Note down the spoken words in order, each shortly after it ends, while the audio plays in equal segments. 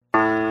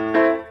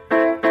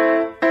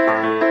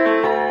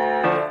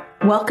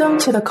Welcome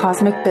to the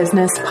Cosmic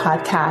Business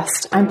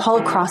Podcast. I'm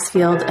Paula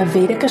Crossfield, a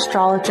Vedic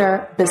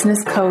astrologer,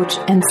 business coach,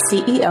 and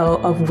CEO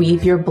of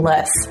Weave Your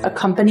Bliss, a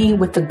company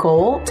with the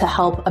goal to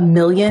help 1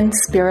 million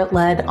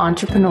spirit-led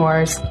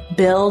entrepreneurs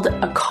build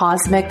a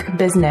cosmic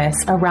business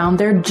around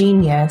their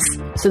genius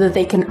so that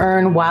they can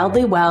earn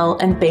wildly well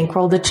and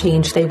bankroll the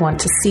change they want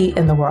to see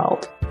in the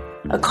world.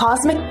 A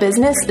cosmic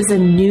business is a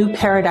new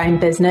paradigm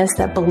business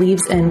that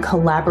believes in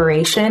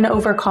collaboration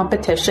over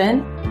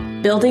competition,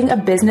 building a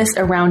business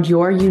around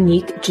your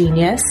unique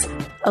genius,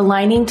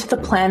 aligning to the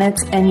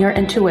planets and your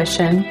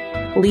intuition,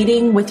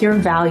 leading with your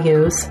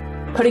values,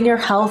 putting your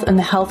health and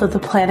the health of the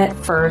planet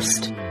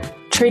first,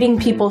 treating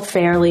people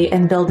fairly,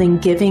 and building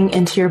giving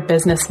into your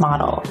business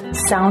model.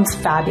 Sounds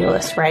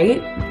fabulous,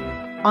 right?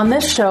 On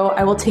this show,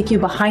 I will take you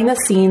behind the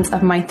scenes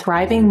of my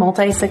thriving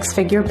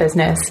multi-six-figure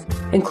business,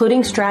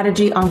 including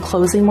strategy on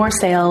closing more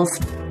sales,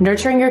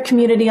 nurturing your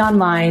community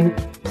online,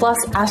 plus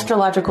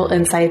astrological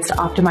insights to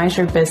optimize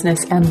your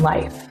business and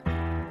life.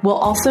 We'll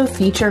also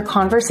feature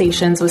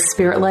conversations with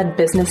spirit-led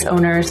business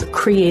owners,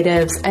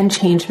 creatives, and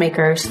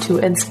changemakers to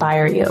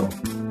inspire you.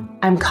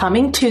 I'm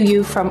coming to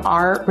you from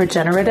our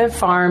regenerative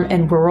farm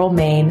in rural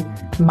Maine,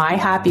 my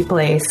happy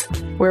place,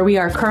 where we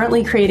are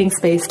currently creating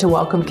space to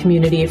welcome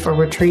community for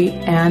retreat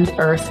and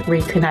earth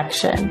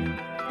reconnection.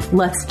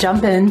 Let's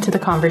jump into the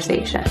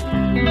conversation.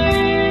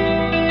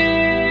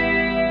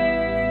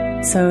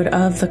 Episode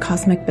of the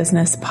Cosmic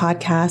Business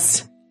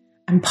Podcast.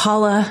 I'm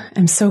Paula.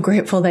 I'm so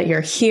grateful that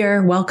you're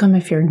here. Welcome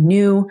if you're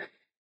new.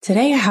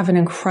 Today I have an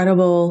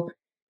incredible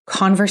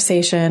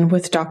conversation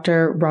with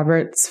Dr.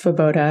 Robert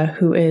Svoboda,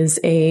 who is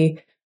a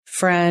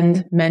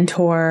friend,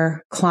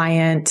 mentor,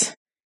 client,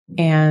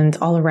 and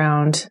all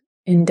around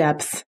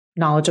in-depth,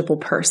 knowledgeable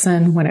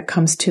person when it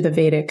comes to the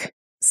Vedic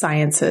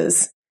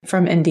sciences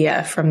from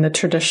India, from the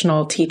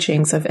traditional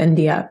teachings of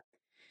India.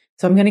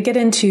 So I'm going to get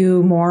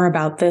into more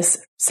about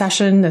this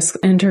session, this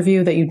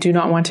interview that you do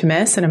not want to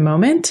miss in a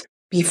moment.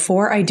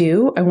 Before I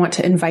do, I want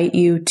to invite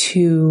you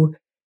to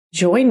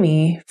join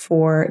me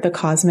for the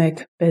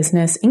Cosmic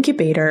Business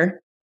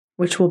Incubator,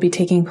 which will be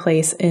taking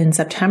place in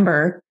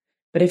September.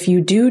 But if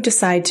you do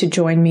decide to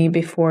join me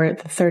before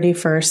the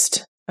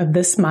 31st of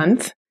this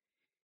month,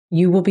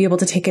 you will be able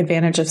to take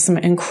advantage of some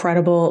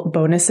incredible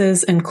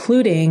bonuses,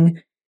 including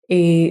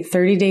a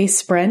 30-day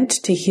sprint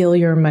to heal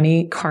your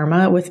money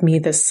karma with me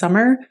this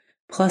summer,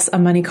 plus a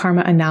money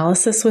karma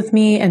analysis with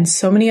me, and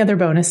so many other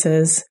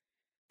bonuses.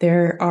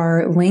 There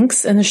are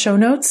links in the show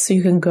notes, so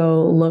you can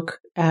go look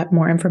at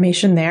more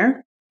information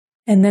there.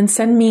 And then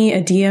send me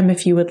a DM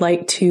if you would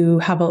like to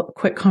have a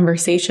quick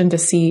conversation to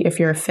see if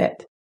you're a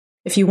fit.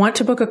 If you want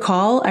to book a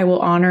call, I will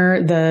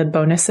honor the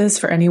bonuses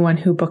for anyone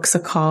who books a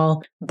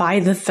call by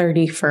the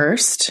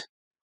 31st.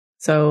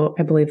 So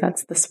I believe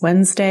that's this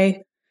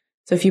Wednesday.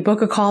 So if you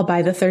book a call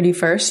by the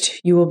 31st,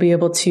 you will be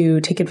able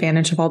to take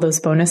advantage of all those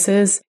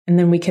bonuses. And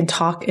then we can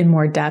talk in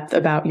more depth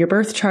about your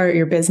birth chart,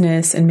 your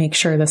business, and make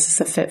sure this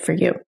is a fit for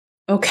you.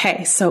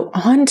 Okay, so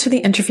on to the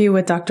interview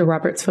with Dr.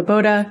 Robert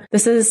Svoboda.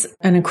 This is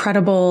an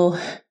incredible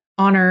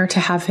honor to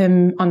have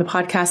him on the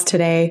podcast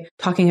today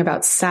talking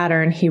about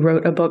Saturn. He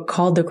wrote a book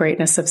called The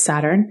Greatness of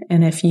Saturn.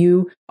 And if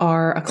you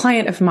are a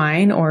client of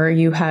mine or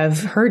you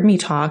have heard me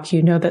talk,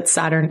 you know that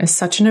Saturn is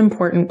such an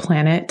important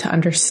planet to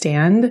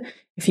understand.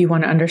 If you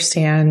want to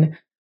understand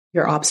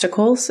your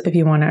obstacles, if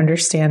you want to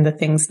understand the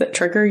things that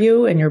trigger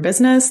you in your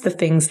business, the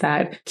things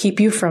that keep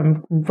you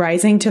from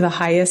rising to the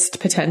highest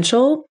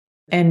potential,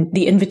 and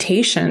the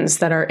invitations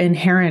that are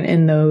inherent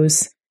in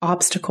those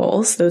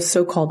obstacles, those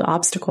so-called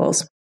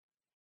obstacles.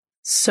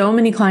 So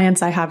many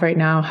clients I have right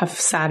now have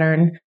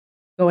Saturn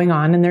going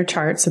on in their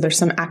chart. So there's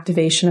some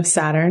activation of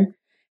Saturn.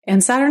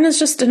 And Saturn is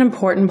just an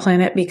important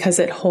planet because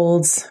it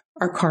holds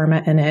our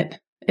karma in it.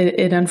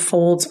 It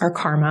unfolds our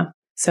karma.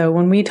 So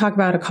when we talk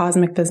about a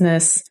cosmic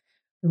business,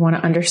 we want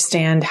to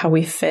understand how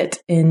we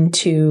fit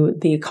into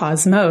the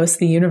cosmos,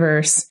 the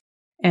universe.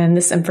 And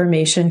this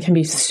information can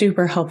be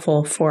super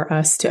helpful for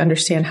us to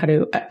understand how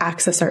to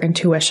access our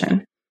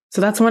intuition. So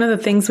that's one of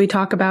the things we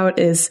talk about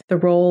is the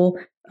role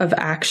of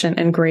action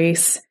and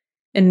grace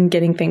in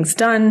getting things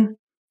done,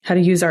 how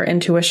to use our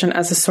intuition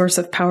as a source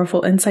of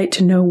powerful insight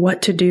to know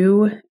what to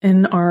do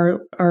in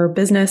our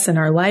business and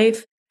our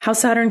life, how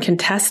Saturn can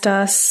test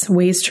us,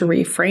 ways to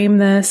reframe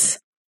this,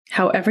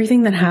 how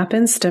everything that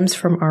happens stems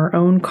from our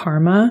own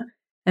karma,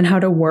 and how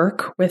to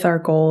work with our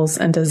goals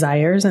and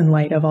desires in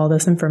light of all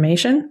this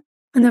information.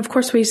 And of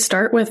course, we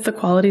start with the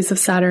qualities of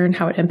Saturn,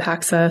 how it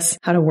impacts us,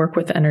 how to work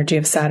with the energy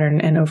of Saturn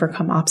and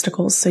overcome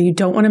obstacles. So you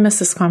don't want to miss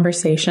this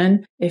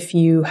conversation if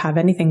you have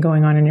anything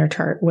going on in your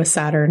chart with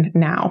Saturn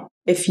now.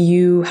 If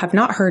you have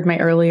not heard my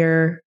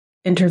earlier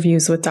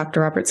interviews with Dr.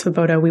 Robert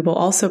Svoboda, we will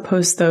also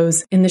post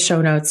those in the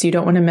show notes. You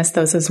don't want to miss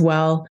those as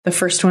well. The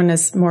first one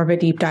is more of a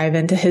deep dive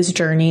into his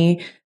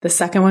journey. The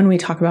second one, we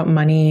talk about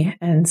money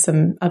and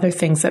some other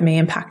things that may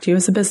impact you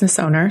as a business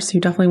owner. So you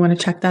definitely want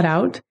to check that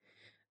out.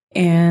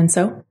 And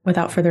so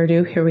without further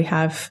ado, here we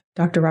have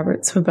Dr.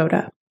 Robert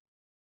Svoboda.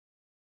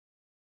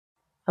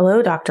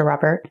 Hello, Dr.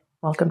 Robert.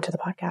 Welcome to the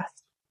podcast.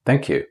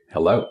 Thank you.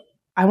 Hello.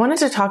 I wanted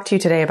to talk to you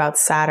today about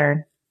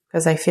Saturn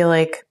because I feel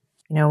like,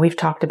 we've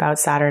talked about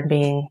Saturn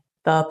being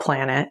the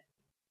planet.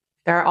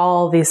 There are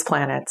all these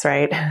planets,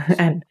 right?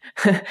 And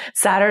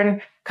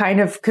Saturn kind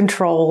of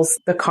controls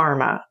the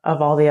karma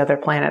of all the other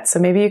planets. So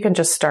maybe you can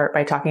just start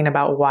by talking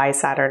about why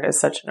Saturn is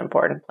such an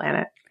important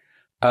planet.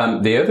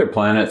 The other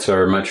planets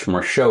are much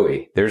more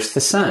showy. There's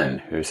the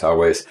sun, who's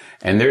always,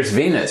 and there's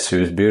Venus,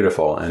 who's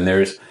beautiful, and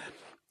there's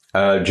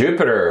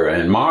Jupiter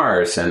and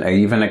Mars, and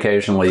even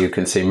occasionally you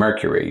can see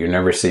Mercury. You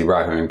never see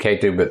Rahu and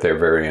Ketu, but they're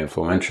very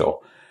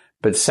influential.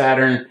 But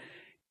Saturn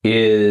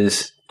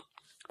is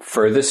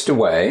furthest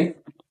away,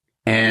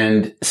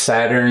 and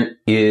Saturn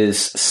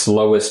is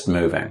slowest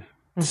moving.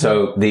 Mm-hmm.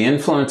 So the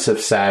influence of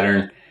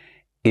Saturn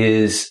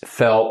is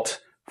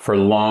felt for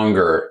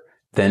longer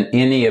than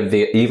any of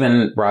the,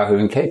 even Rahu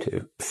and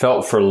Ketu,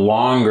 felt for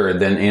longer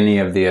than any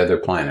of the other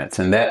planets.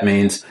 And that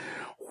means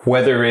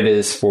whether it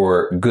is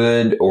for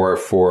good or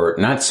for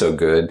not so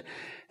good,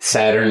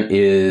 Saturn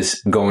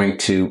is going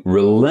to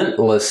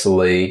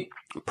relentlessly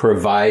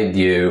provide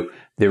you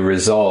the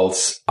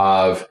results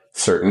of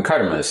certain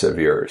karmas of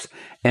yours.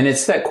 And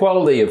it's that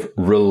quality of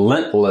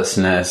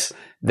relentlessness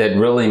that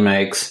really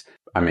makes,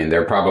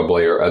 there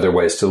probably are other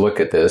ways to look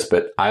at this,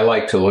 but I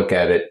like to look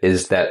at it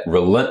as that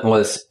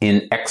relentless,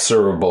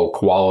 inexorable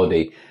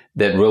quality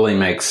that really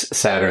makes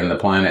Saturn the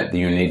planet that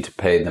you need to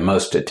pay the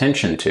most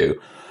attention to.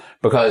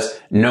 Because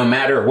no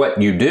matter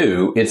what you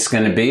do, it's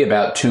going to be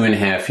about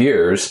 2.5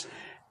 years,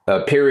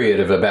 a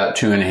period of about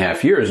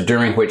 2.5 years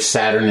during which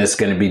Saturn is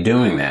going to be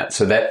doing that.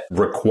 So that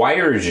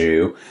requires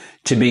you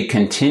to be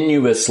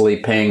continuously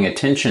paying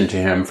attention to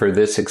him for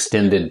this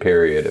extended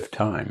period of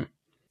time.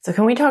 So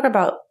can we talk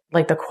about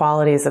the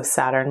qualities of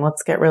Saturn?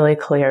 Let's get really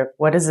clear.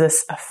 What is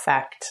this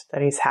effect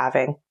that he's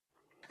having?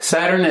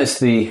 Saturn is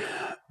the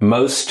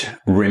most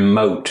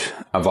remote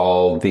of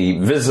all the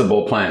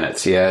visible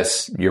planets.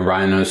 Yes,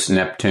 Uranus,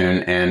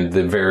 Neptune, and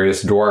the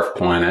various dwarf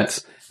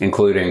planets,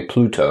 including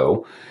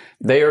Pluto,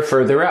 they are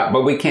further out,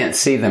 but we can't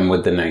see them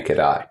with the naked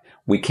eye.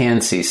 We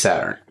can see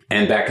Saturn.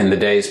 And back in the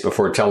days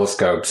before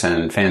telescopes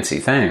and fancy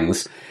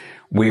things,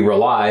 we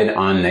relied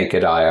on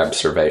naked eye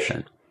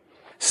observation.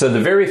 So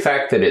the very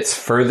fact that it's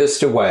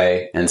furthest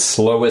away and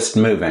slowest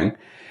moving,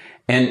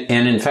 and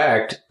in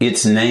fact,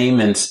 its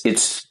name and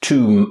its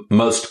two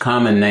most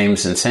common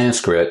names in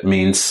Sanskrit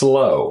mean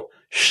slow,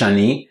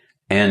 Shani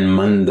and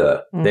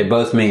Manda. They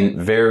both mean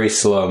very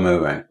slow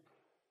moving.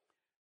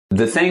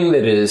 The thing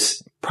that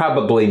is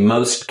probably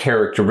most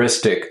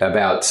characteristic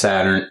about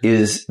Saturn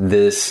is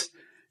that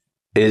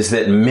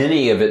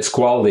many of its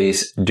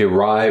qualities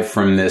derive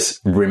from this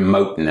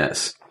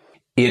remoteness.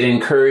 It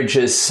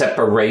encourages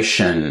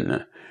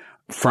separation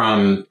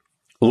from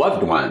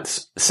loved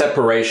ones,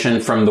 separation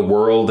from the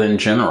world in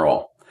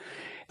general,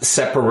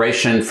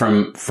 separation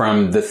from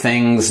the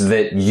things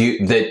that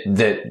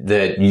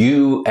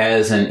you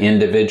as an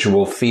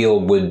individual feel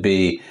would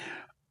be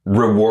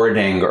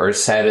rewarding or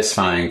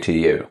satisfying to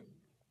you.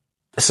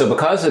 So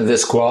because of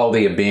this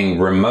quality of being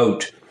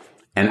remote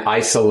and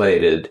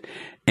isolated,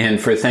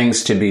 and for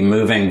things to be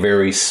moving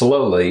very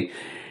slowly,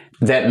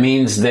 that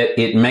means that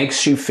it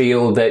makes you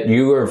feel that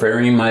you are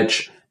very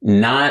much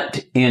not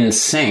in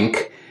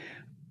sync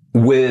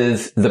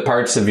with the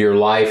parts of your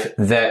life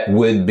that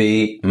would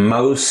be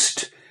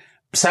most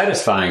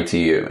satisfying to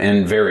you.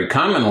 And very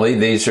commonly,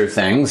 these are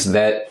things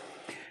that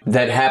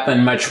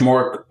happen much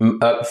more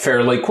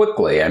fairly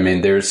quickly.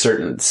 There's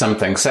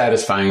something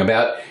satisfying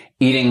about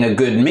eating a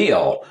good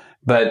meal,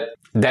 but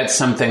that's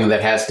something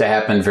that has to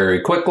happen very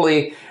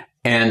quickly.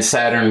 And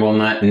Saturn will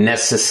not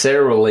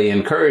necessarily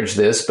encourage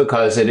this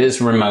because it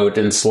is remote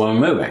and slow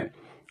moving.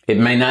 It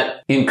may not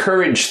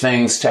encourage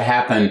things to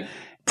happen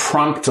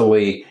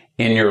promptly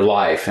in your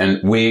life.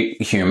 And we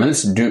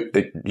humans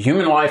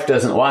human life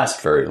doesn't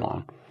last very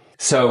long.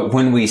 So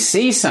when we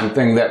see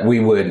something that we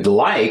would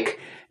like,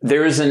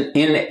 there is an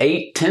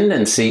innate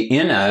tendency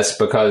in us,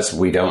 because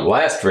we don't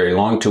last very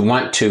long, to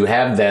want to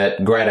have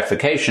that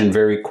gratification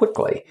very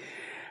quickly.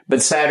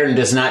 But Saturn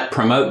does not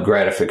promote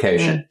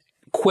gratification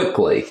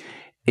quickly.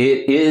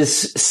 It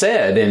is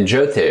said in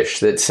Jyotish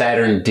that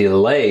Saturn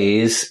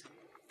delays,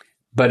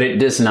 but it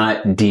does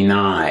not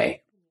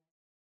deny.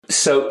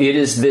 So it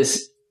is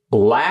this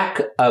lack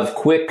of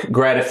quick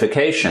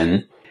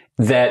gratification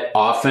that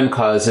often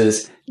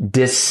causes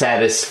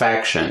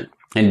dissatisfaction.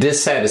 And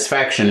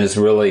dissatisfaction is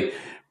really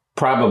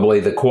probably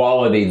the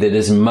quality that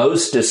is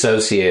most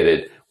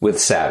associated with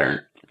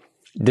Saturn.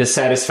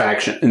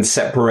 Dissatisfaction and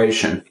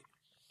separation.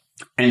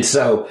 And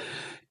so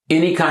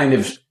any kind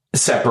of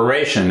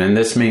separation, and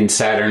this means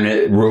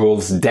Saturn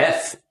rules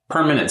death,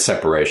 permanent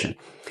separation.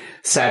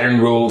 Saturn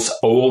rules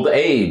old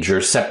age,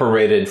 or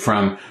separated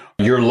from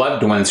your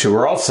loved ones who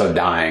are also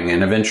dying,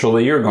 and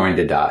eventually you're going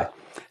to die.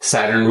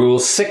 Saturn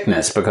rules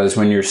sickness, because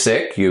when you're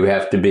sick, you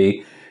have to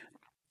be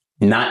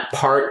not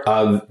part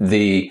of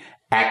the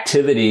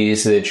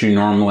activities that you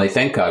normally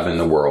think of in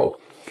the world.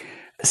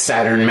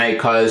 Saturn may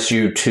cause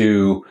you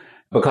to,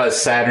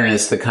 because Saturn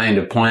is the kind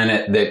of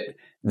planet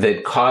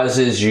that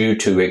causes you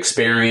to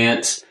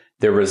experience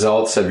the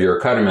results of your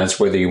karmas,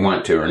 whether you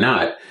want to or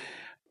not.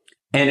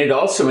 And it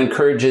also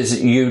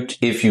encourages you,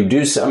 if you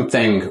do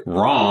something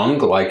wrong,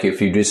 like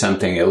if you do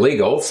something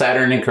illegal,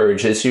 Saturn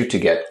encourages you to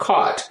get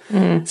caught.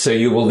 So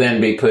you will then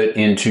be put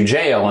into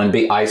jail and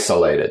be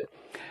isolated.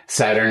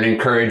 Saturn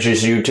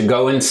encourages you to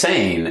go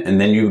insane,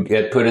 and then you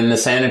get put in the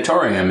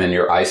sanatorium and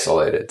you're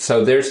isolated.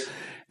 So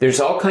there's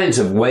all kinds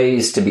of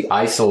ways to be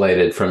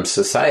isolated from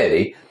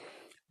society,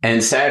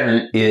 and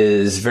Saturn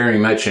is very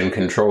much in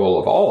control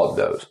of all of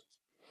those.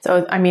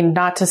 So, I mean,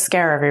 not to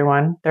scare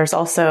everyone, there's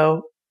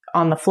also,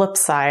 on the flip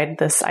side,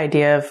 this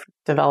idea of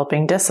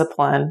developing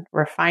discipline,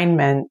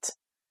 refinement,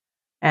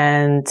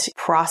 and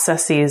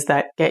processes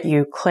that get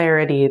you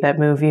clarity, that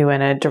move you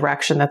in a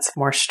direction that's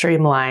more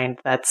streamlined.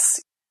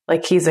 That's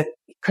like he's a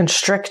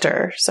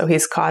constrictor. So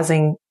he's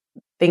causing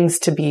things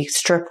to be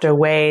stripped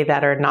away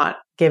that are not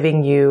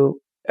giving you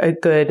a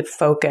good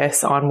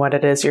focus on what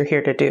it is you're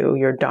here to do,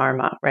 your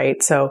dharma,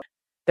 right? So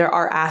there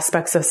are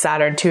aspects of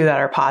Saturn too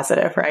that are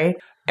positive, right?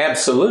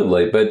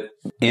 Absolutely. But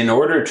in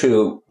order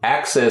to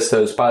access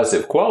those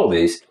positive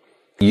qualities,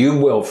 you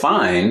will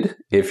find,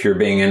 if you're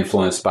being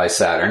influenced by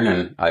Saturn,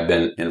 and I've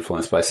been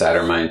influenced by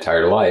Saturn my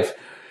entire life,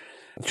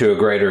 to a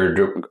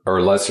greater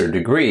or lesser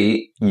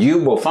degree, you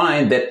will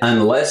find that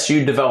unless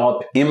you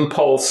develop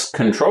impulse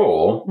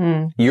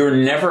control, you're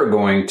never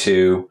going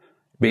to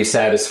be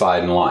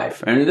satisfied in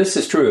life. And this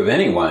is true of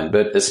anyone,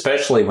 but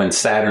especially when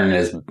Saturn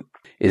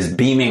is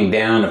beaming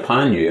down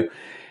upon you.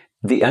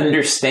 The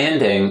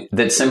understanding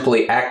that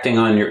simply acting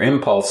on your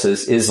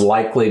impulses is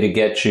likely to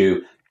get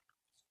you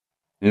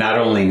not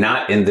only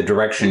not in the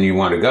direction you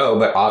want to go,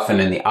 but often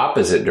in the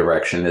opposite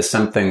direction is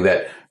something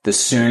that the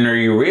sooner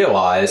you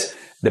realize,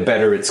 the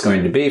better it's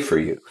going to be for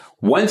you.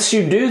 Once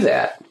you do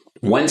that,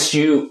 once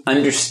you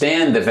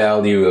understand the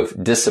value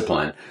of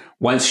discipline,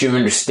 once you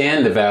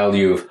understand the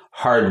value of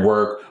hard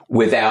work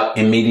without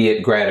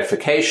immediate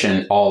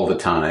gratification all the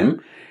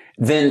time,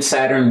 then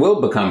Saturn will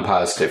become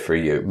positive for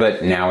you.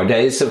 But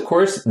nowadays, of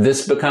course,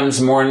 this becomes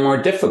more and more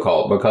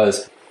difficult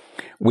because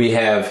we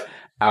have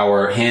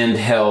our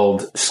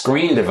handheld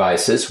screen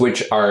devices,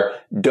 which are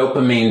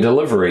dopamine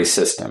delivery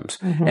systems.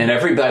 And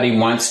everybody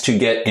wants to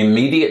get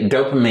immediate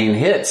dopamine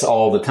hits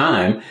all the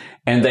time,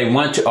 and they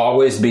want to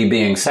always be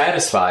being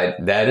satisfied.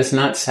 That is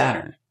not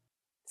Saturn.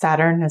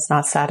 Saturn is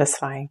not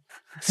satisfying.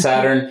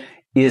 Saturn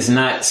is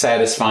not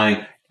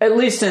satisfying. At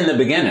least in the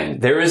beginning,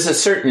 there is a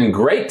certain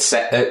great,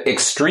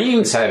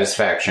 extreme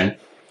satisfaction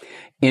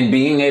in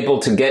being able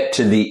to get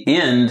to the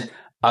end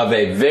of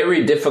a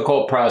very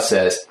difficult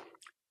process,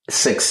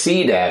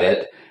 succeed at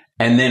it,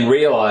 and then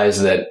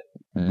realize that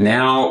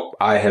now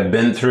I have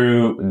been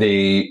through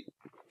the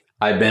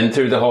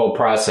whole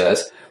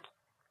process.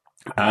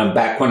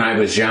 Back when I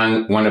was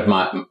young, one of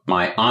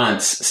my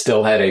aunts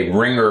still had a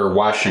wringer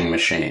washing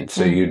machine.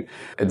 So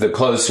the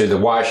clothes through the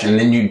wash, and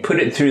then you'd put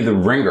it through the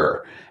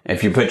wringer.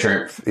 If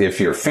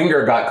your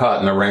finger got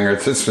caught in the wringer,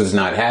 this was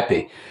not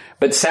happy.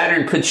 But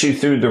Saturn puts you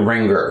through the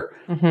wringer.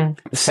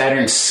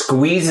 Saturn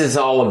squeezes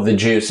all of the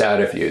juice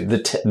out of you.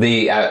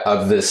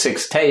 Of the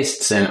 6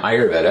 tastes in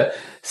Ayurveda,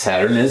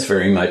 Saturn is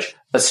very much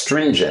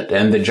astringent,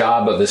 and the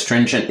job of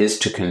astringent is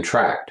to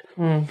contract.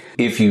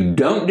 If you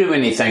don't do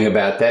anything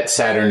about that,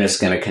 Saturn is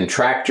going to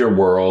contract your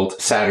world.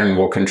 Saturn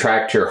will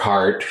contract your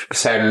heart.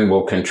 Saturn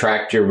will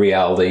contract your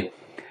reality.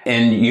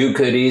 And you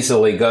could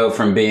easily go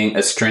from being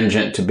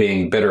astringent to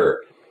being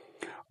bitter,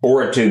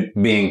 or to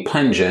being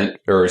pungent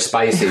or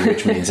spicy,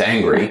 which means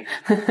angry.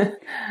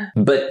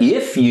 But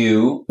if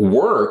you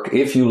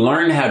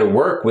learn how to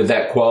work with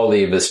that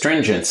quality of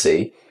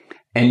astringency,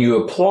 and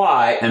you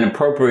apply an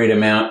appropriate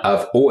amount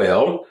of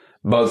oil,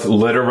 both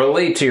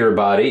literally to your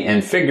body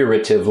and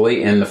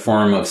figuratively in the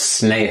form of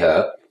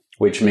sneha,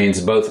 which means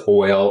both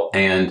oil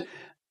and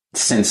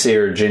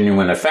sincere,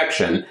 genuine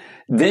affection,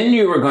 then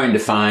you are going to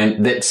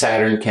find that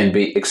Saturn can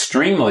be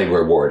extremely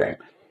rewarding,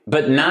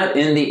 but not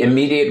in the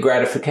immediate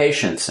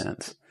gratification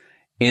sense,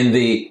 in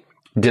the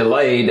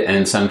delayed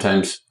and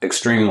sometimes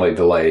extremely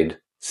delayed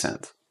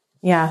sense.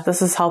 Yeah,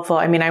 this is helpful.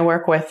 I mean, I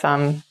work with,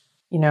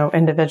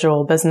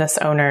 individual business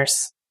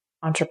owners,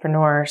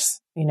 entrepreneurs,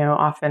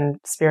 often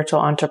spiritual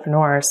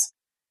entrepreneurs.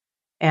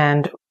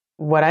 And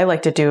what I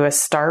like to do is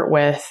start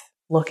with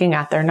looking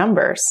at their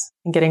numbers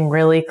and getting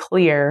really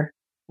clear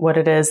what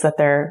it is that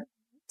they're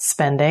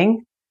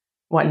spending,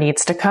 what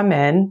needs to come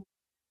in,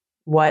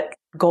 what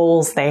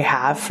goals they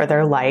have for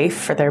their life,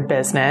 for their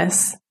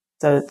business.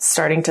 So it's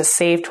starting to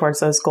save towards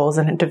those goals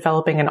and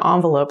developing an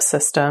envelope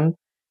system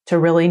to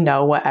really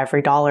know what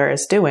every dollar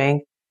is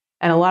doing.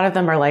 And a lot of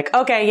them are like,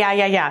 okay,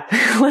 yeah.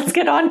 Let's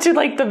get on to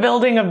like the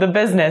building of the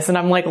business. And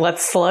I'm like,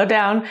 let's slow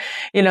down.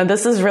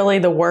 This is really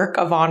the work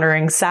of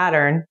honoring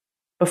Saturn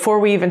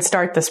before we even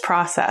start this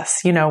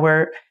process.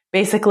 We're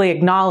basically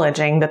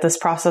acknowledging that this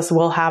process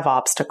will have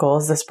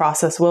obstacles. This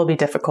process will be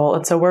difficult.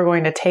 And so we're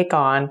going to take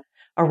on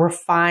a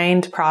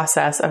refined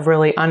process of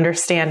really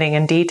understanding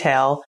in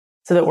detail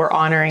so that we're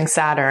honoring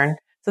Saturn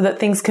so that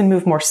things can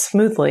move more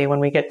smoothly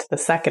when we get to the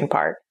second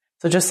part.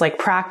 So just like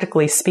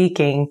practically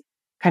speaking,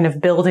 kind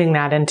of building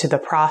that into the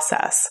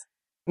process.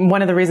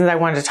 One of the reasons I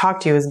wanted to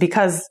talk to you is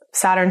because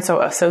Saturn's so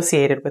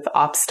associated with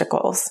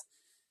obstacles.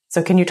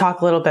 So can you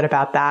talk a little bit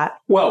about that?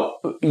 Well,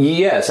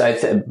 yes, I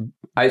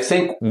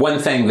think one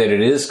thing that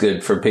it is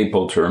good for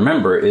people to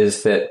remember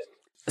is that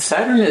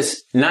Saturn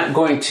is not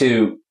going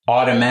to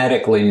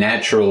automatically,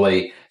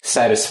 naturally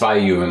satisfy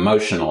you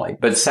emotionally,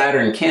 but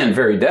Saturn can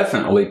very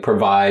definitely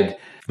provide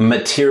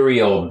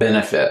material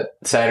benefit.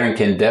 Saturn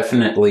can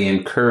definitely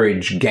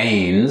encourage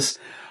gains,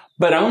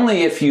 but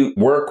only if you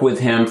work with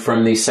him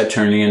from the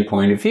Saturnian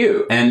point of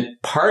view. And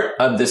part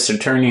of the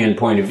Saturnian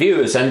point of view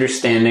is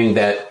understanding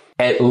that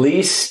at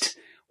least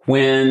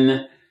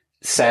when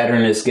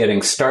Saturn is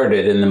getting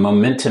started and the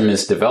momentum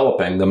is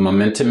developing, the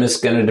momentum is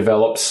going to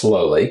develop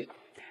slowly,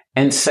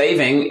 and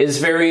saving is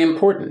very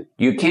important.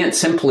 You can't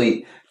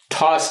simply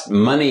toss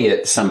money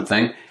at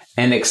something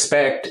and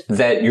expect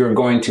that you're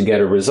going to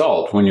get a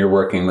result when you're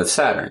working with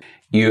Saturn.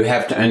 You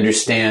have to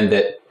understand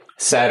that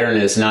Saturn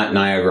is not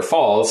Niagara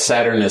Falls.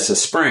 Saturn is a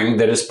spring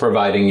that is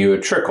providing you a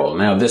trickle.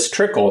 Now, this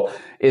trickle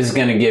is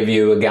going to give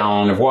you a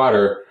gallon of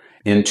water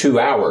in 2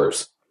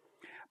 hours.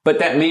 But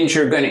that means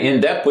you're going to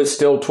end up with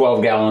still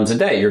 12 gallons a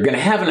day. You're going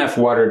to have enough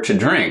water to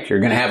drink.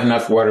 You're going to have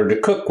enough water to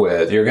cook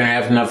with. You're going to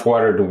have enough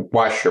water to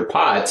wash your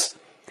pots.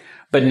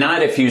 But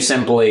not if you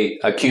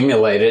simply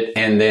accumulate it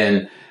and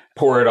then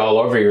pour it all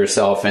over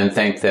yourself and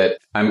think that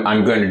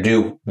I'm going to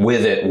do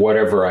with it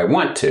whatever I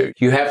want to.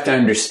 You have to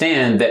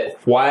understand that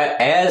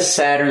as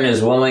Saturn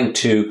is willing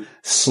to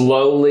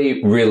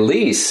slowly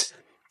release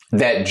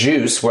that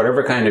juice,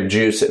 whatever kind of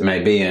juice it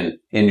may be in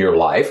your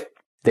life,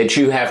 that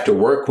you have to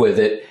work with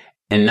it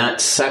and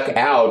not suck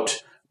out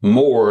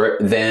more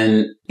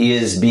than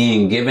is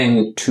being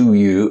given to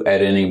you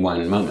at any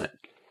one moment.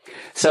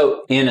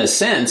 So in a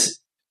sense,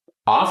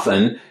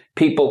 often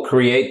people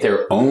create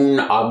their own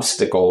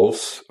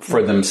obstacles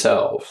for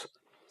themselves.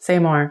 Say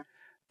more.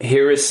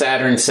 Here is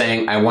Saturn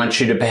saying, I want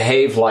you to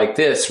behave like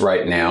this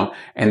right now.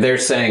 And they're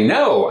saying,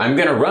 no, I'm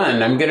going to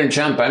run. I'm going to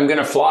jump. I'm going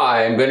to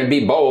fly. I'm going to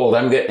be bold.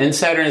 And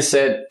Saturn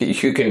said,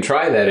 you can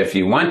try that if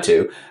you want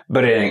to,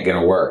 but it ain't going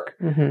to work.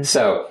 Mm-hmm.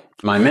 So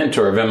my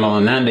mentor,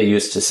 Vimalananda,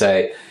 used to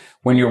say,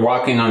 when you're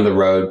walking on the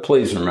road,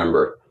 please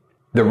remember,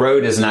 the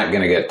road is not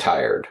going to get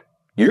tired.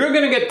 You're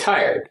going to get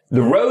tired.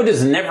 The road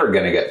is never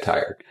going to get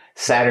tired.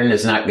 Saturn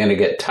is not going to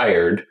get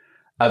tired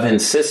of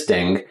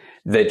insisting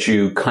that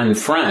you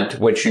confront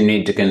what you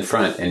need to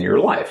confront in your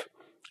life.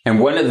 And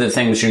one of the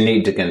things you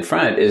need to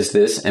confront is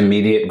this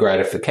immediate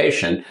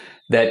gratification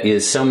that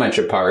is so much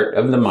a part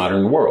of the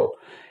modern world.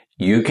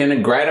 You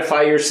can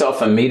gratify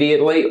yourself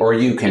immediately, or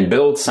you can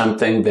build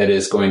something that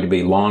is going to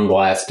be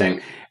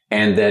long-lasting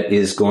and that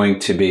is going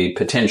to be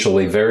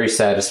potentially very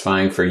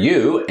satisfying for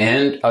you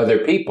and other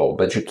people,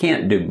 but you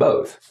can't do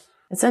both.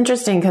 It's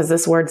interesting because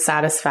this word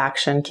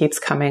satisfaction keeps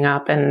coming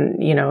up,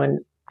 and,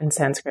 in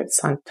Sanskrit,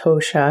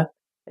 santosha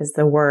is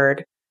the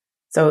word.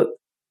 So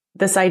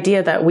this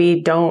idea that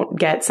we don't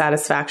get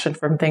satisfaction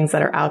from things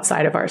that are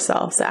outside of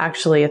ourselves.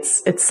 Actually,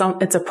 it's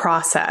a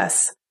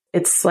process.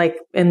 It's like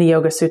in the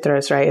Yoga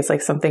Sutras, right? It's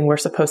like something we're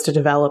supposed to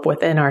develop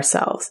within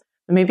ourselves.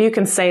 Maybe you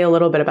can say a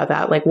little bit about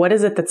that. Like, what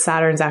is it that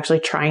Saturn's actually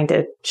trying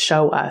to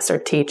show us or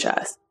teach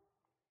us?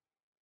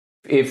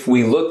 If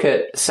we look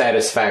at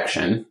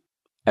satisfaction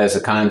as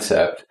a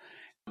concept,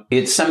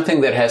 it's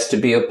something that has to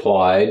be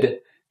applied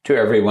to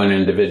everyone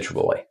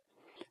individually.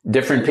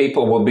 Different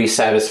people will be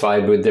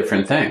satisfied with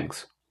different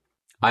things.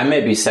 I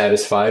may be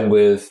satisfied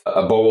with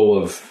a bowl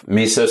of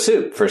miso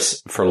soup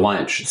for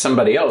lunch.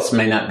 Somebody else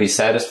may not be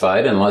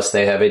satisfied unless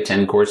they have a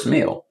 10-course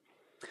meal.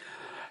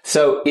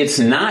 So it's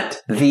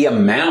not the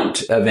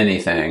amount of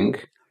anything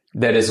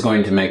that is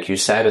going to make you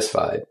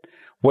satisfied.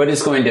 What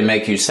is going to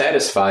make you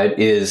satisfied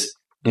is,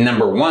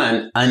 number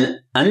one, an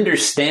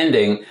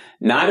understanding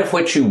not of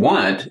what you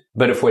want,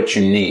 but of what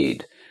you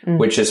need,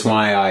 which is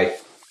why I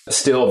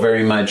still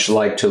very much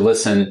like to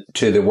listen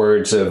to the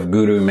words of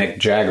Guru Mick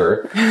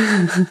Jagger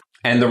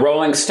and the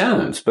Rolling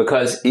Stones,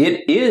 because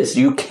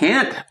you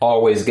can't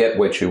always get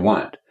what you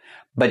want,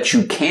 but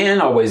you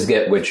can always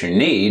get what you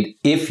need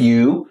if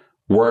you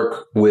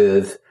work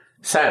with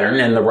Saturn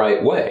in the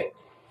right way.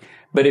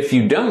 But if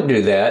you don't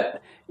do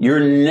that, you're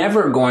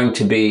never going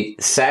to be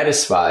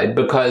satisfied,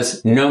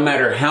 because no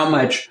matter how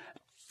much,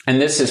 and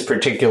this is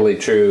particularly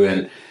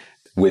true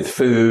with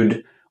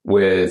food,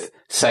 with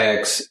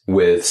sex,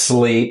 with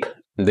sleep,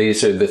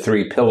 these are the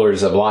 3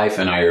 pillars of life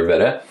in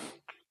Ayurveda,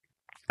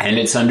 and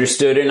it's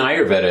understood in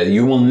Ayurveda,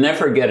 you will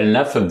never get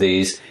enough of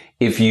these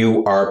if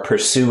you are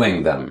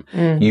pursuing them.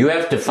 You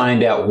have to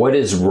find out what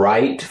is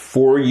right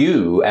for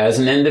you as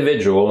an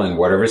individual in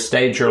whatever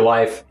stage your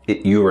life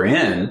you are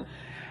in,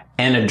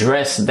 and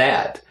address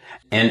that.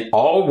 And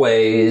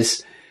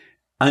always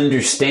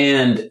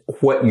understand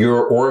what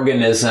your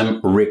organism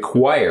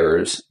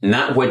requires,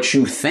 not what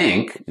you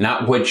think,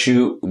 not what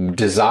you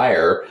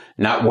desire,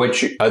 not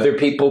what other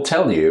people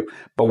tell you,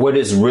 but what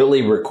is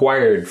really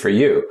required for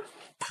you.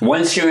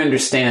 Once you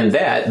understand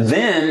that,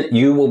 then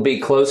you will be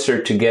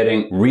closer to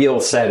getting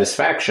real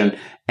satisfaction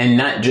and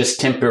not just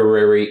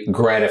temporary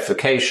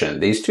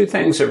gratification. These two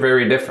things are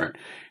very different.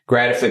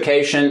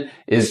 Gratification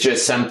is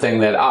just something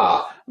that,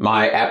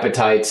 my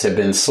appetites have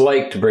been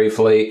slaked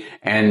briefly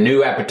and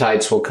new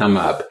appetites will come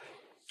up.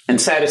 And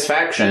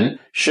satisfaction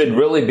should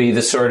really be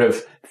the sort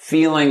of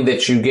feeling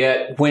that you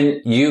get when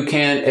you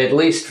can, at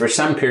least for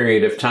some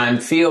period of time,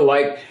 feel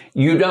like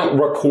you don't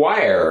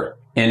require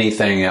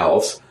anything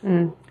else,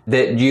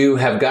 that you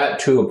have got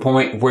to a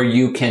point where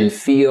you can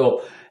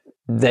feel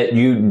that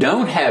you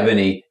don't have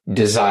any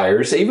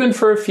desires, even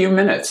for a few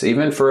minutes,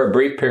 even for a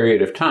brief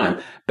period of time.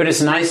 But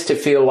it's nice to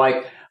feel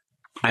like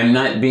I'm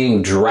not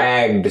being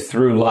dragged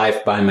through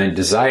life by my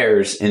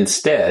desires.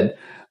 Instead,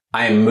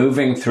 I am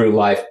moving through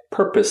life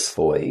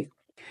purposefully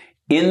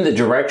in the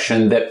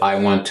direction that I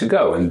want to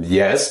go. And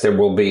yes, there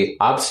will be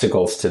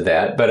obstacles to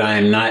that, but I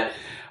am not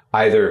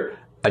either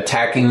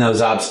attacking those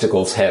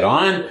obstacles head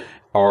on,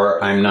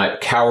 or I'm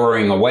not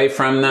cowering away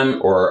from them,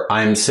 or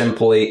I'm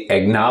simply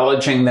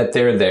acknowledging that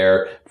they're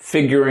there,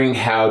 figuring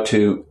how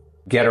to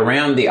get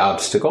around the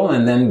obstacle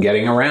and then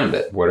getting around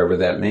it, whatever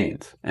that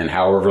means, and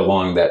however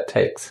long that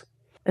takes.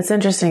 It's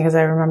interesting because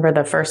I remember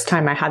the first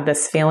time I had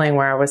this feeling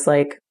where I was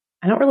like,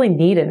 I don't really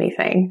need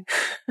anything.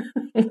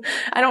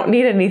 I don't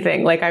need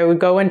anything. Like I would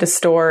go into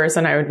stores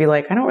and I would be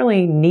like, I don't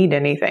really need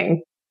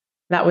anything.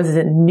 That was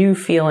a new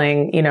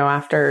feeling,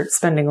 after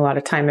spending a lot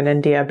of time in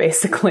India,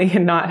 basically,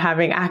 and not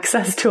having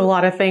access to a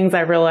lot of things. I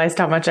realized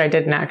how much I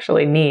didn't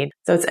actually need.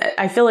 So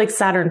I feel like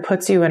Saturn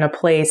puts you in a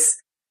place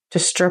to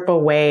strip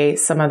away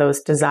some of those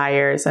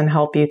desires and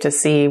help you to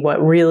see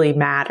what really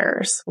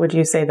matters. Would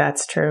you say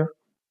that's true?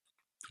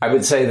 I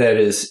would say that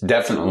is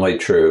definitely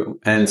true.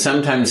 And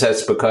sometimes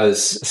that's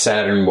because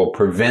Saturn will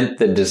prevent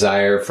the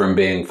desire from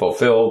being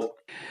fulfilled.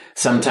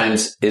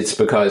 Sometimes it's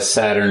because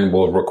Saturn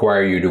will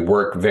require you to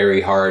work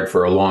very hard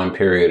for a long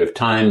period of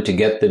time to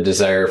get the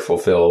desire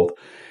fulfilled.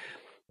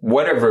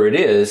 Whatever it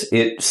is,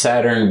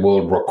 Saturn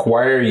will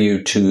require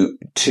you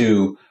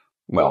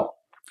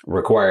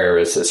require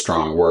is a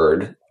strong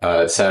word.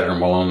 Saturn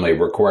will only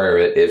require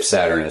it if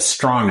Saturn is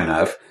strong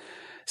enough.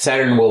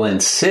 Saturn will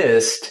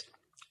insist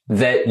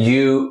that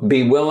you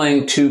be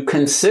willing to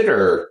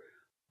consider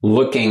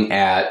looking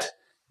at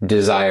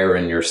desire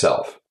in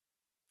yourself.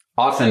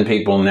 Often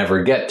people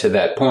never get to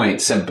that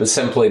point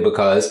simply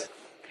because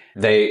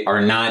they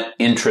are not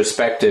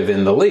introspective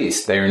in the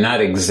least. They are not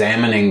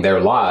examining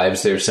their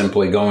lives. They're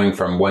simply going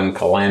from one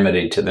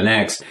calamity to the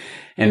next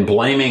and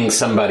blaming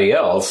somebody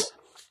else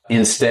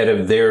instead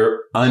of their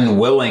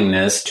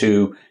unwillingness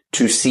to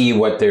see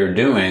what they're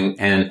doing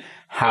and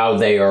how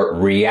they are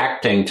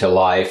reacting to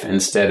life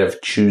instead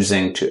of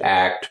choosing to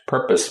act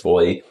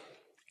purposefully,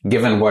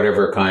 given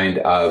whatever kind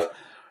of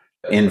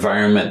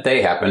environment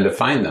they happen to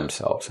find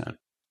themselves in.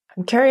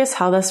 I'm curious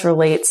how this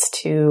relates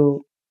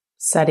to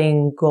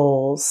setting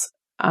goals.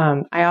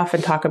 I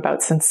often talk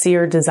about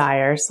sincere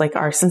desires, like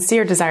our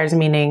sincere desires,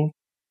 meaning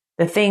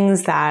the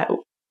things that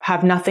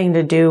have nothing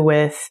to do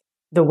with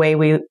the way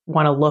we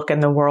want to look in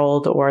the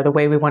world or the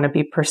way we want to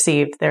be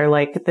perceived. They're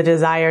like the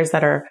desires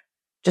that are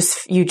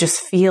you just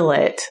feel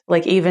it.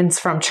 Like even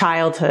from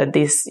childhood,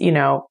 these,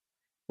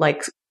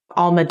 like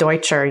Alma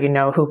Deutscher,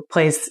 who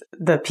plays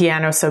the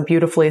piano so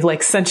beautifully,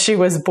 like since she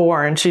was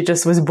born, she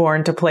just was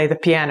born to play the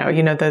piano.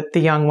 The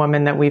young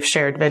woman that we've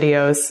shared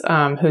videos,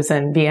 who's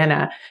in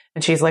Vienna,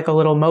 and she's like a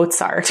little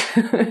Mozart,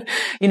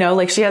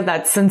 like she has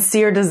that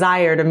sincere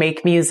desire to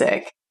make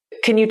music.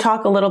 Can you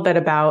talk a little bit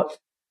about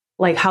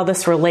like how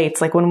this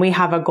relates? Like when we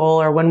have a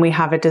goal or when we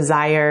have a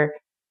desire,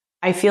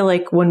 I feel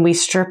like when we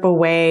strip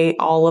away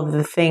all of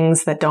the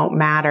things that don't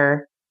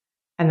matter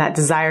and that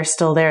desire is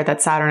still there,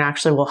 that Saturn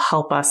actually will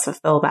help us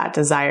fulfill that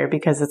desire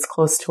because it's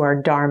close to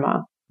our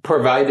Dharma.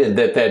 Provided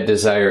that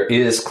desire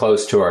is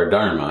close to our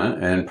Dharma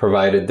and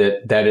provided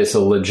that is a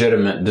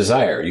legitimate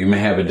desire. You may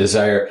have a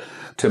desire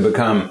to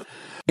become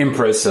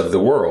Empress of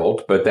the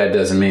world, but that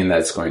doesn't mean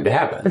that's going to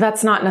happen. But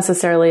that's not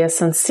necessarily a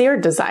sincere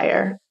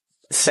desire.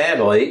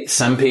 Sadly,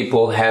 some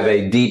people have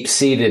a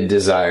deep-seated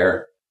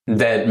desire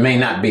that may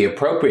not be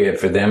appropriate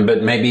for them,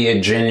 but may be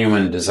a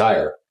genuine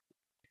desire.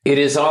 It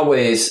is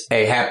always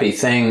a happy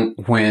thing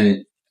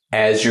when,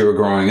 as you're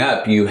growing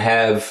up, you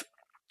have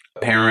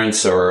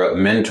parents or a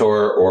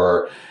mentor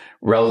or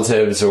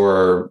relatives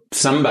or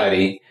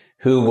somebody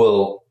who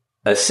will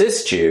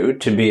assist you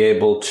to be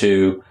able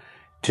to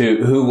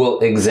who will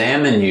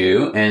examine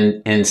you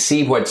and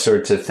see what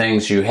sorts of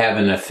things you have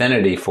an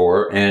affinity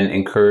for and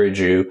encourage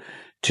you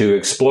to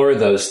explore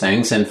those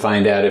things and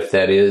find out if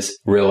that is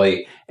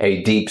really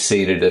a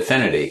deep-seated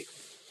affinity.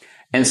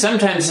 And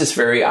sometimes it's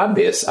very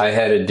obvious. I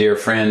had a dear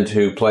friend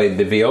who played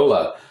the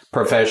viola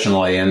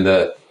professionally in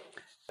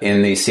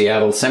the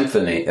Seattle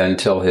Symphony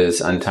until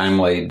his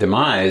untimely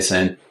demise.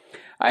 And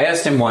I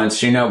asked him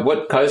once,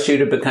 what caused you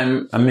to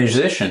become a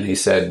musician? He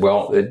said,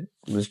 well, it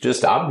was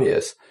just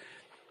obvious.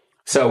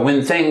 So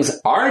when things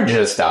are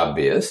just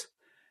obvious,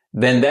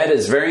 then that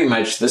is very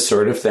much the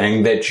sort of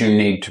thing that you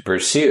need to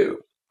pursue.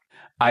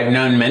 I've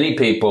known many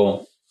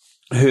people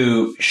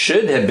who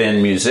should have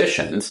been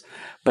musicians,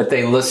 but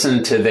they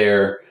listened to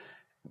their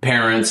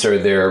parents or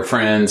their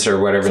friends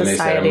or whatever.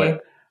 Society. And they said,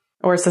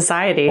 Or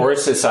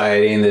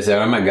society. And they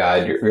said, oh my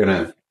God, you're going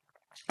to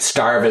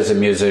starve as a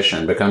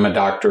musician, become a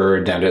doctor or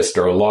a dentist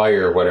or a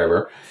lawyer or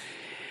whatever.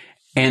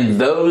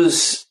 And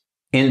those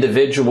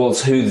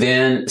individuals who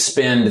then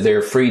spend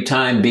their free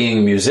time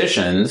being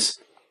musicians,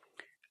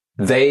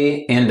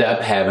 they end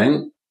up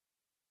having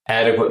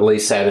adequately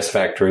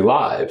satisfactory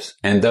lives.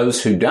 And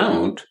those who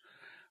don't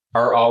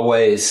are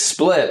always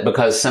split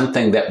because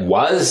something that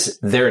was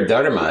their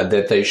dharma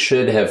that they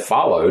should have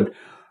followed,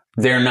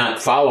 they're not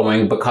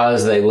following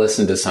because they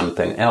listened to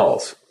something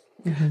else.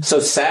 Mm-hmm. So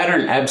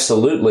Saturn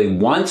absolutely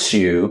wants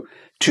you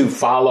to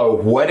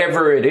follow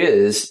whatever it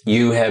is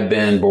you have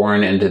been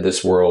born into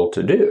this world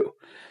to do.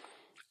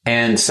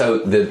 And so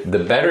the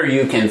better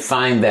you can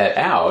find that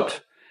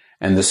out,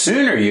 and the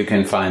sooner you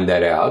can find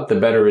that out, the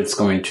better it's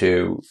going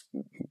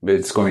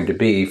to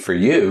be for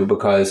you,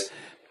 because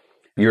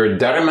your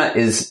dharma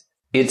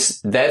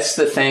that's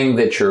the thing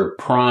that your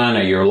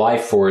prana, your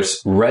life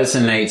force,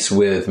 resonates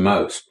with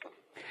most.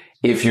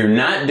 If you're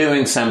not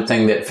doing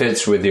something that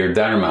fits with your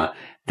dharma,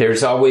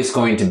 there's always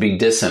going to be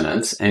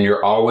dissonance, and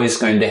you're always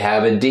going to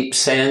have a deep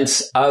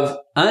sense of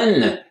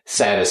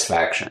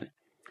unsatisfaction.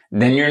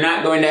 Then you're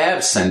not going to have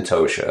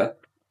santosha,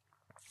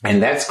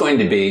 and that's going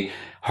to be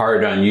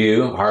hard on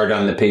you, hard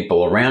on the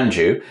people around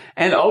you,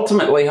 and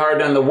ultimately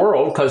hard on the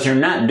world because you're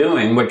not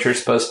doing what you're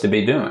supposed to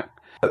be doing.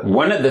 But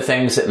one of the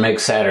things that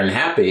makes Saturn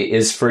happy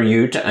is for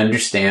you to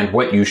understand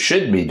what you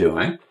should be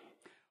doing.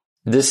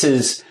 This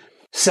is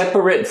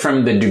separate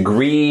from the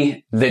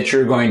degree that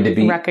you're going to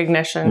be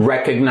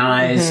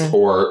recognized mm-hmm.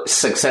 or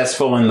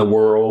successful in the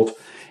world.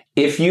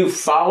 If you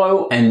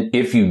follow and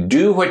if you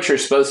do what you're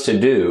supposed to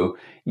do,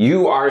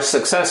 you are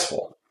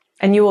successful.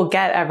 And you will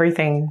get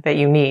everything that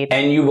you need.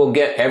 And you will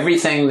get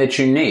everything that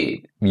you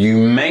need. You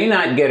may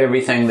not get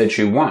everything that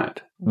you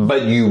want,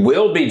 but you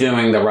will be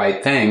doing the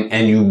right thing,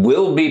 and you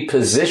will be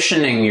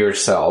positioning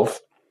yourself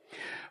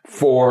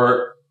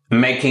for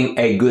making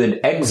a good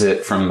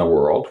exit from the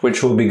world,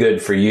 which will be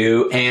good for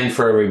you and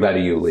for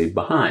everybody you leave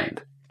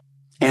behind,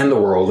 and the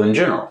world in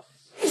general.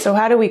 So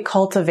how do we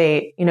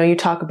cultivate, you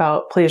talk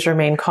about please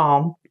remain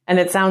calm, and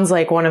it sounds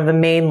like one of the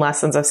main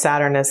lessons of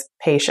Saturn is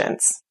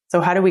patience. So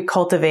how do we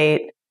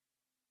cultivate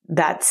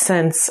that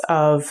sense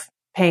of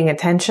paying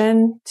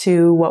attention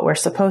to what we're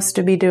supposed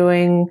to be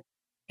doing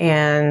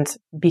and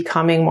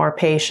becoming more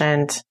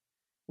patient,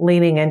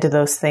 leaning into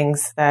those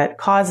things that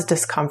cause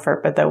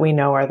discomfort, but that we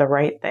know are the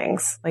right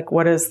things? Like,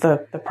 what is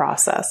the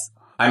process?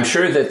 I'm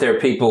sure that there are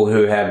people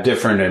who have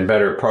different and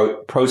better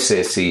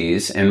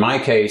processes. In my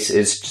case,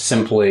 it's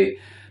simply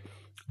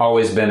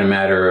always been a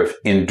matter of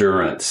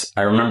endurance.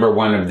 I remember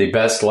one of the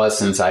best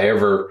lessons I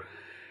ever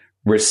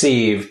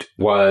received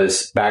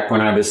was back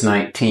when I was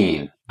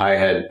 19. I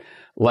had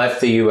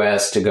left the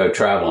U.S. to go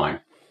traveling,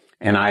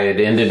 and I had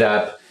ended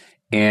up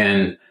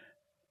in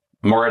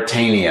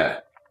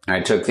Mauritania. I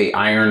took the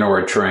iron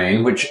ore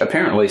train, which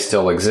apparently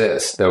still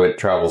exists, though it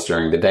travels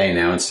during the day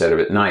now instead of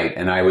at night.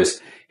 And I was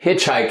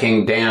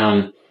hitchhiking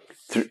down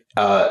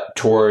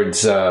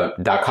towards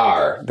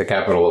Dakar, the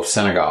capital of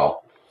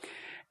Senegal.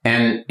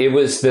 And it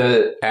was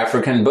the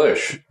African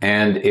bush,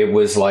 and it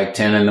was like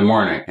 10 in the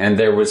morning, and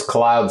there was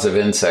clouds of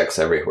insects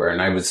everywhere,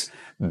 and I was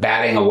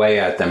batting away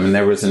at them. And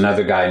there was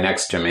another guy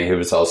next to me who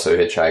was also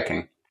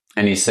hitchhiking.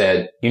 And he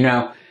said,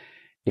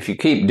 if you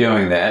keep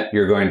doing that,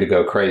 you're going to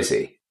go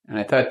crazy. And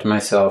I thought to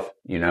myself,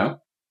 you're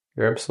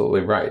absolutely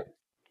right.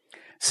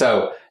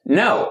 So,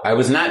 no, I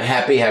was not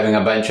happy having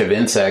a bunch of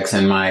insects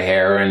in my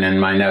hair and in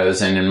my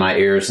nose and in my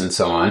ears and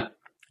so on.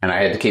 And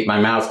I had to keep my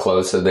mouth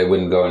closed so they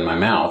wouldn't go in my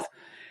mouth.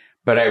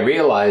 But I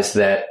realized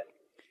that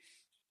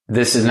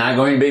this is not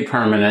going to be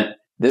permanent.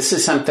 This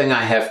is something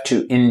I have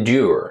to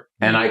endure.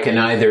 And I can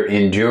either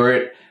endure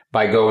it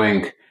by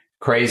going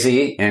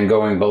crazy and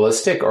going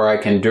ballistic, or I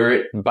can endure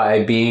it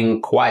by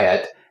being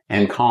quiet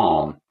and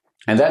calm.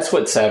 And that's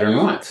what Saturn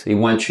wants. He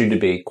wants you to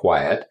be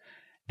quiet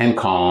and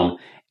calm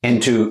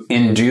and to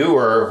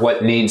endure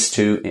what needs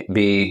to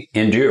be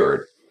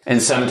endured.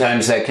 And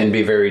sometimes that can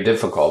be very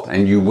difficult.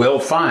 And you will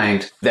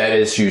find that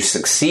as you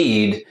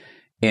succeed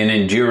in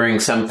enduring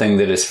something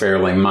that is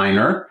fairly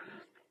minor,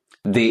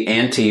 the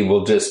ante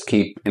will just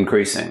keep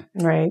increasing.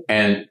 Right.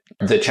 And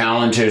the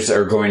challenges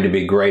are going to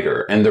be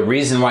greater. And the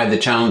reason why the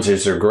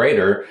challenges are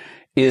greater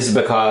is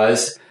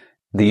because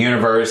the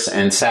universe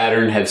and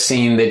Saturn have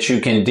seen that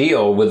you can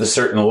deal with a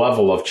certain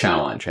level of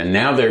challenge. And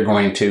now they're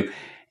going to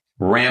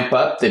ramp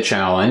up the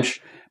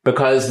challenge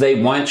because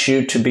they want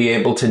you to be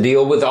able to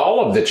deal with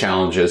all of the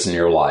challenges in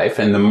your life.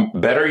 And the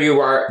better you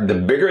are, the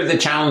bigger the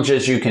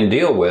challenges you can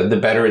deal with, the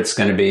better it's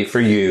going to be for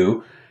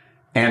you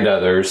and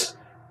others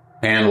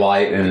and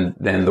light and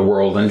the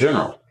world in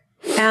general.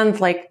 And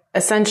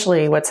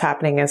essentially what's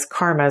happening is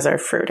karmas are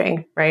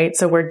fruiting, right?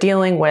 So we're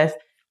dealing with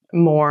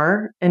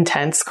more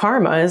intense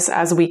karmas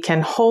as we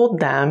can hold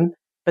them,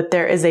 but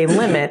there is a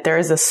limit. There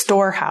is a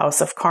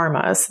storehouse of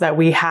karmas that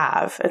we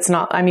have. It's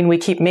not, we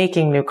keep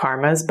making new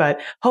karmas, but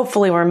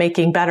hopefully we're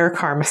making better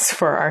karmas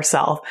for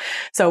ourselves.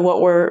 So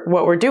what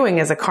we're doing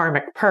is a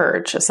karmic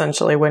purge,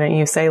 essentially, wouldn't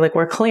you say?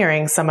 We're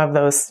clearing some of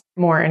those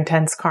more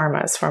intense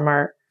karmas from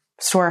our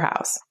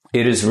storehouse.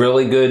 It is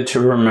really good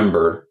to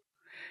remember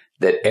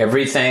that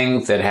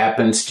everything that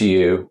happens to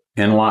you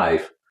in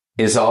life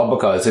is all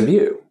because of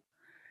you.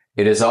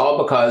 It is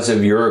all because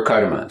of your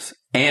karmas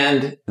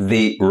and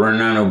the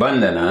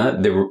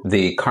Rinanubandhana,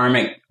 the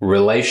karmic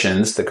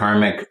relations, the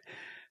karmic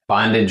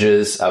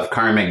bondages of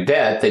karmic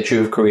debt that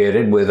you've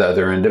created with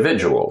other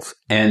individuals.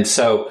 And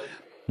so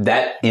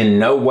that in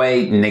no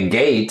way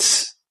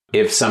negates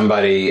if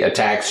somebody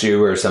attacks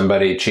you or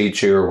somebody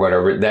cheats you or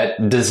whatever.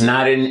 That does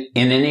not in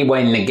any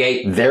way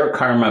negate their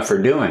karma for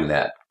doing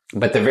that.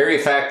 But the very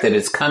fact that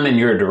it's come in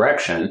your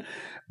direction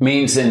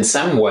means in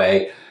some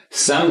way,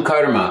 some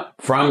karma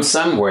from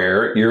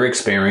somewhere you're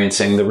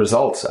experiencing the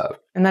results of.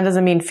 And that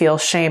doesn't mean feel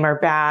shame or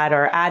bad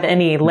or add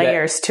any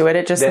layers to it.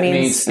 It just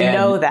means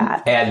know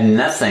that. Add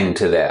nothing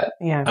to that.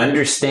 Yeah.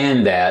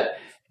 Understand that.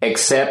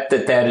 Accept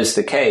that that is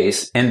the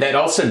case. And that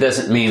also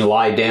doesn't mean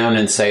lie down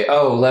and say,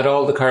 oh, let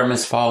all the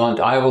karmas fall and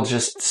I will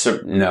just...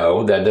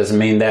 No, that doesn't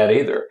mean that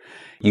either.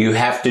 You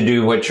have to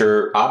do what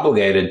you're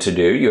obligated to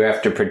do. You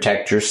have to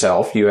protect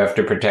yourself. You have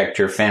to protect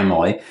your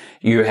family.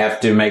 You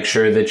have to make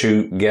sure that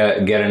you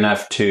get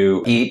enough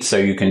to eat so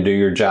you can do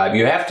your job.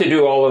 You have to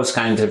do all those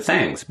kinds of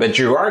things. But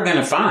you are going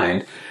to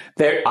find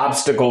that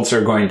obstacles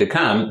are going to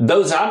come.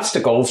 Those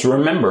obstacles,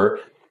 remember,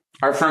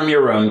 are from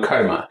your own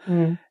karma.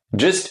 Mm.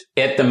 Just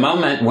at the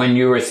moment when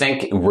you're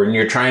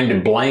trying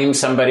to blame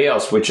somebody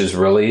else, which is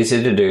really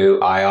easy to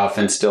do, I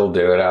often still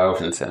do it. I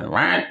often say, and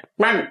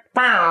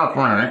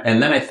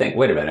then I think,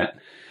 wait a minute,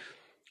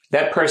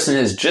 that person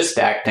is just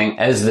acting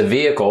as the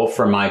vehicle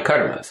for my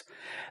karmas.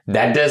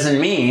 That doesn't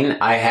mean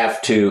I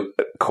have to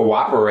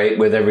cooperate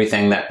with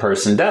everything that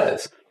person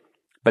does.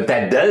 But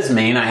that does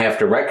mean I have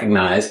to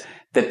recognize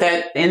that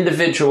that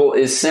individual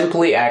is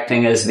simply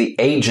acting as the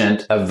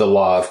agent of the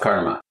law of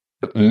karma.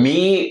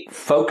 Me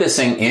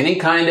focusing any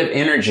kind of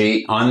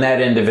energy on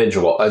that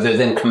individual other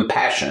than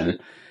compassion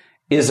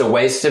is a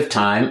waste of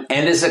time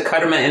and is a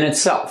karma in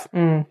itself.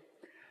 Mm.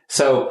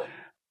 So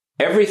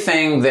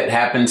everything that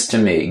happens to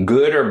me,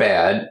 good or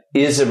bad,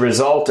 is a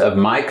result of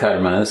my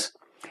karmas,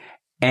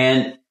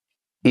 and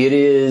it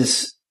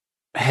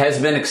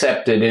has been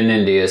accepted in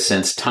India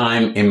since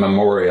time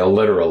immemorial,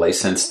 literally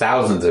since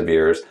thousands of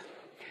years,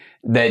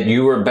 that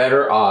you are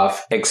better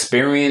off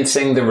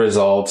experiencing the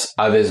results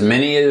of as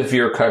many of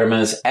your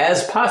karmas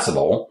as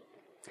possible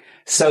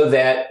so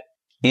that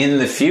in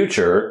the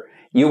future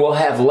you will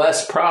have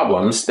less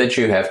problems that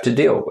you have to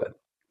deal with.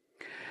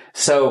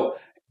 So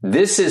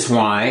this is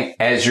why,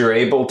 as you're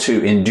able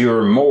to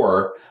endure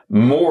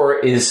more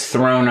is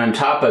thrown on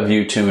top of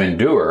you to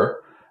endure,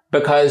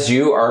 because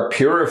you are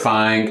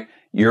purifying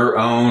your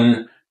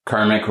own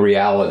karmic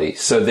reality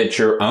so that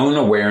your own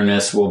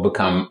awareness will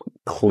become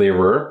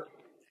clearer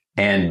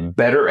and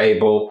better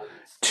able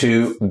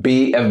to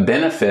be of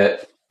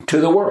benefit to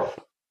the world.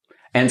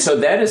 And so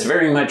that is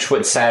very much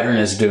what Saturn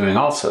is doing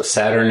also.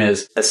 Saturn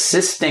is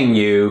assisting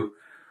you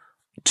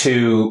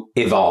to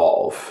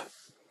evolve.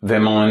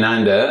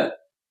 Vimalananda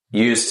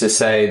used to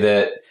say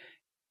that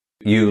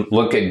you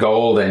look at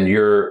gold and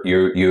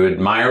you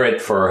admire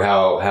it for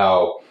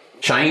how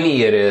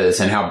shiny it is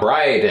and how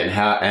bright and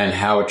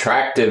how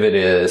attractive it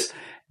is.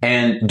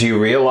 And do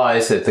you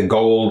realize that the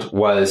gold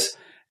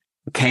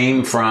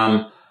came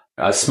from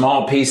a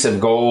small piece of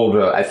gold?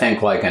 I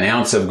think like an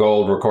ounce of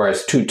gold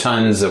requires 2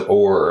 tons of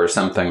ore or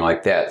something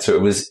like that. So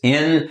it was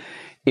in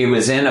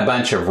a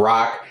bunch of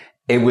rock.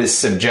 It was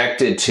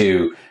subjected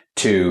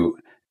to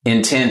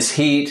intense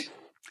heat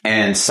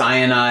and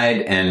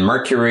cyanide and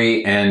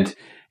mercury, and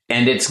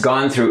it's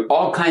gone through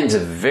all kinds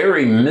of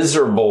very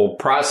miserable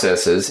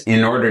processes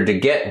in order to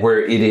get where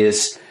it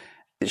is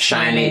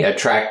shiny,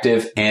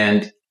 attractive,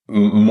 and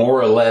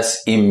more or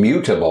less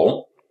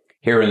immutable.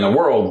 Here in the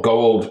world,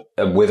 gold,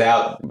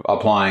 without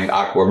applying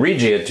aqua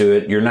regia to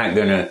it, you're not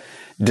going to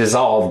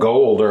dissolve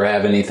gold or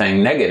have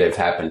anything negative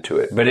happen to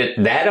it. But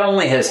that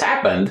only has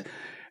happened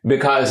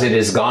because it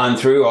has gone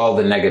through all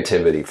the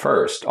negativity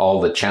first,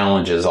 all the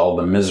challenges, all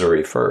the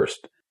misery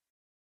first.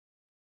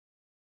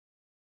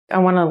 I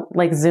want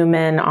to zoom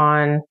in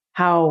on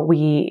how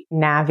we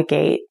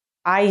navigate.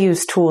 I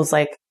use tools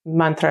like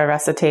mantra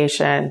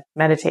recitation,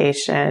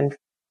 meditation,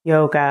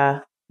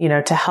 yoga,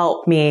 to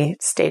help me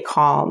stay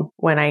calm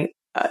when I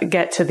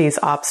get to these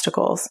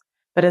obstacles.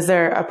 But is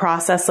there a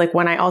process,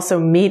 when I also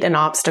meet an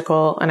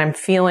obstacle and I'm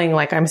feeling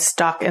like I'm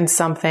stuck in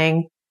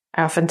something,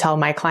 I often tell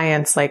my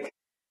clients,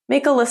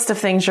 make a list of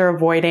things you're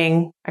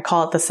avoiding. I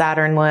call it the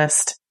Saturn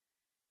list,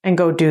 and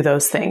go do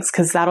those things,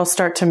 because that'll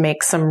start to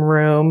make some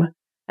room.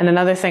 And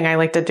another thing I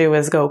like to do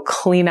is go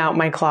clean out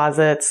my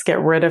closets,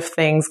 get rid of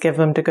things, give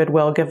them to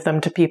Goodwill, give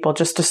them to people,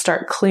 just to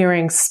start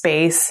clearing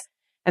space.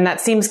 And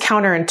that seems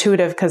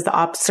counterintuitive because the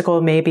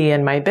obstacle may be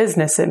in my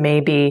business. It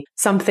may be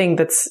something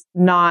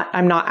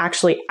I'm not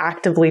actually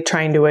actively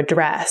trying to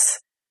address.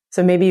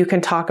 So maybe you can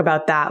talk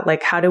about that.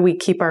 How do we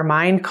keep our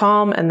mind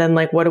calm? And then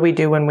what do we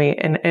do when we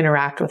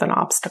interact with an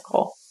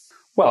obstacle?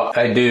 Well,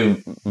 I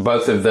do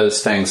both of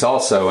those things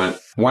also. And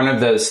one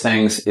of those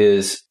things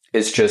is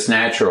it's just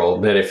natural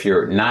that if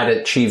you're not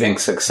achieving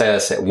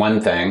success at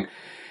one thing,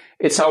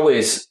 it's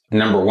always,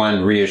 number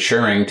one,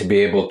 reassuring to be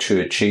able to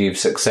achieve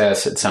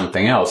success at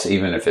something else,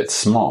 even if it's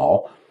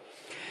small.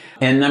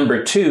 And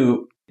number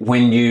two,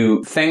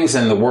 things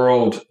in the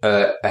world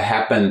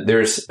happen,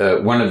 there's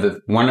one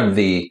of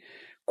the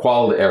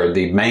quality, or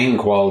the main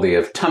quality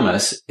of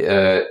tamas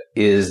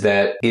is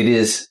that it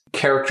is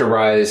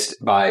characterized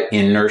by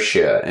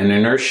inertia. And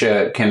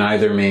inertia can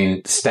either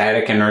mean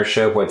static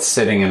inertia, what's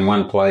sitting in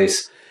one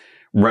place,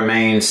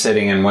 remains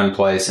sitting in one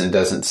place and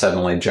doesn't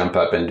suddenly jump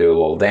up and do a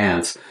little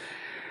dance.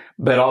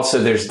 But also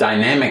there's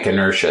dynamic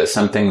inertia,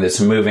 something that's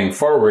moving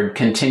forward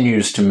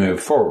continues to move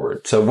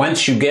forward. So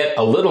once you get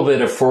a little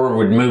bit of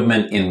forward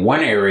movement in one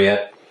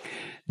area,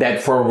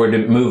 that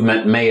forward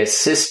movement may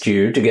assist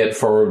you to get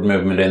forward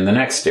movement in the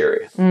next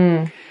area.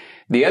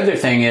 The other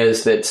thing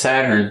is that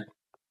Saturn,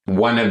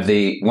 one of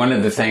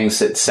the things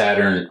that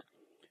Saturn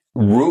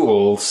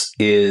rules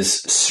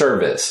is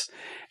service.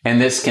 And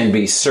this can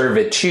be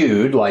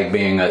servitude, like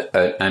being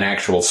an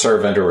actual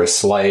servant or a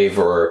slave,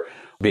 or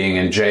being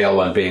in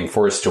jail and being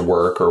forced to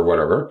work or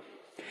whatever.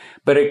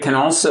 But it can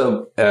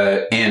also,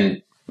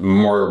 and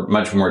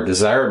much more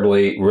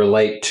desirably,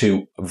 relate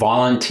to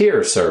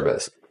volunteer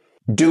service.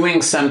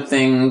 Doing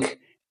something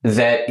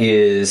that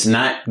is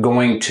not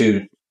going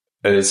to,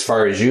 as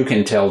far as you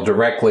can tell,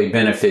 directly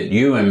benefit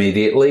you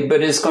immediately,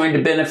 but is going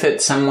to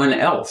benefit someone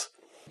else.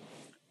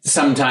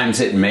 Sometimes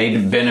it may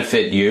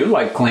benefit you,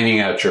 like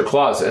cleaning out your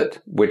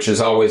closet, which is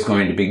always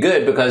going to be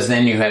good because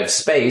then you have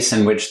space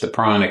in which the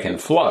prana can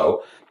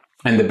flow.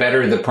 And the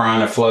better the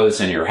prana flows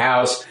in your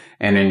house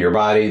and in your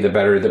body, the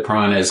better the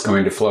prana is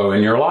going to flow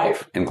in your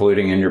life,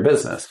 including in your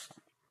business.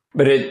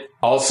 But it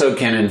also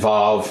can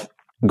involve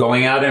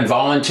going out and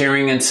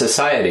volunteering in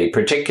society,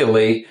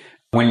 particularly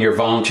when you're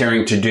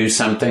volunteering to do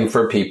something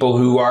for people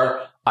who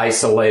are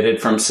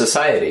isolated from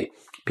society,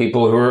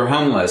 people who are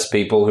homeless,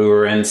 people who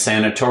are in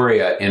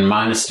sanatoria, in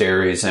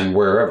monasteries, and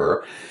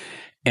wherever.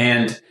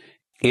 And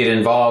it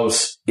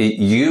involves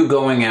you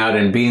going out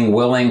and being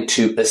willing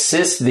to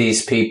assist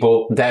these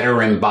people that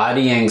are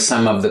embodying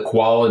some of the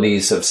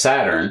qualities of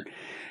Saturn.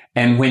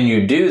 And when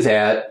you do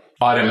that,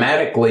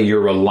 automatically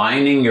you're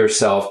aligning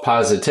yourself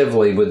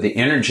positively with the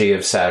energy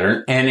of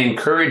Saturn and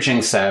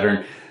encouraging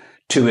Saturn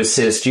to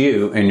assist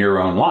you in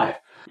your own life.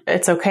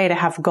 It's okay to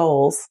have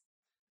goals.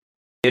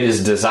 It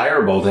is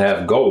desirable to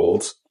have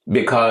goals,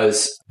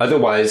 because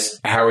otherwise,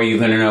 how are you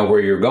going to know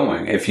where you're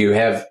going? If you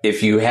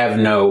have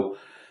no,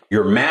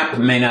 your map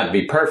may not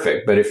be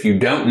perfect, but if you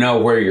don't know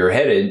where you're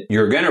headed,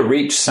 you're going to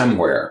reach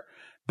somewhere,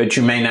 but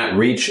you may not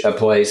reach a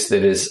place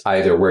that is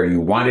either where you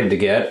wanted to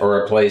get or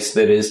a place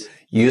that is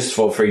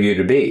useful for you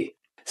to be.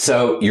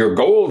 So your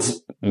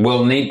goals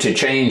will need to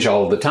change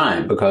all the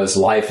time because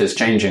life is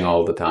changing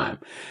all the time.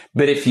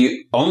 But if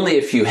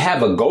you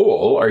have a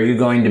goal, are you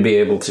going to be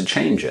able to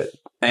change it?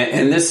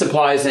 And this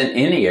applies in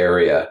any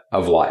area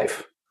of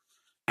life.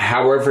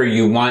 However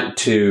you want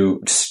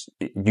to,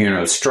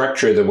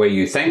 structure the way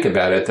you think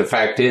about it, the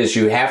fact is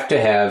you have to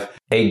have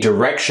a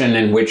direction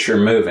in which you're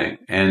moving.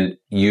 And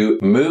you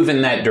move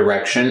in that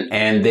direction,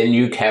 and then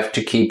you have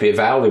to keep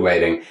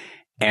evaluating.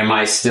 Am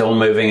I still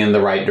moving in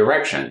the right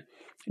direction?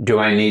 Do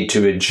I need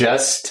to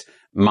adjust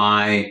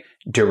my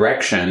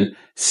direction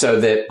so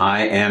that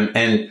I am,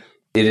 and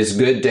it is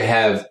good to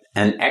have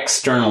an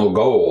external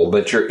goal,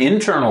 but your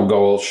internal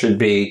goal should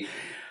be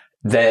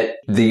that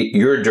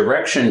your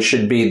direction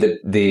should be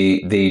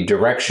the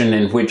direction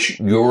in which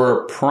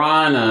your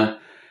prana,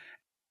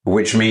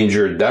 which means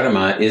your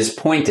dharma, is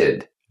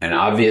pointed. And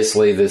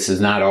obviously this is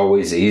not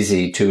always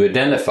easy to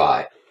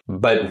identify.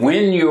 But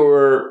when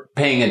you're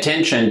paying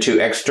attention to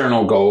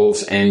external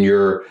goals and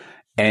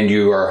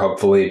you are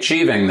hopefully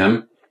achieving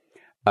them,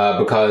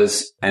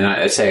 and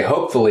I say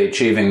hopefully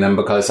achieving them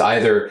because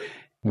either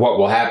what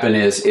will happen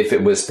is if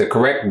it was the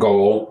correct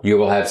goal, you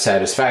will have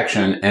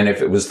satisfaction. And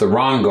if it was the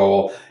wrong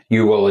goal,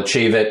 you will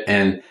achieve it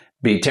and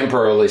be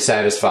temporarily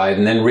satisfied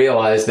and then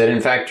realize that in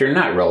fact you're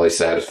not really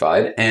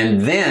satisfied.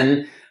 And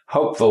then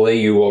hopefully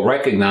you will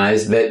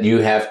recognize that you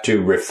have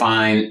to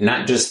refine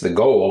not just the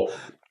goal,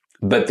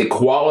 but the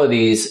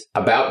qualities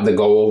about the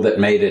goal that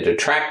made it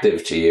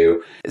attractive to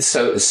you,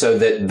 so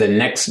that the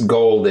next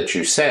goal that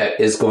you set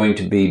is going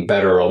to be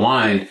better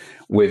aligned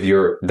with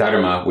your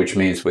dharma, which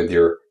means with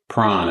your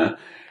prana.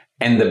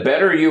 And the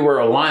better you are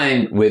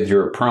aligned with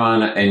your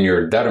prana and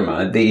your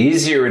dharma, the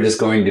easier it is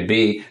going to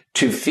be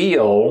to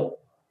feel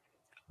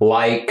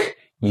like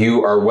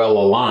you are well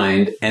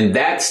aligned. And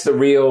that's the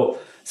real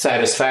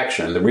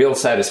satisfaction. The real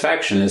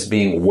satisfaction is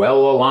being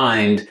well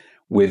aligned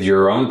with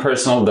your own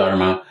personal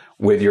dharma,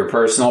 with your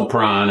personal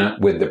prana,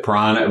 with the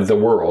prana of the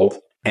world,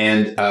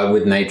 and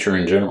with nature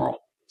in general.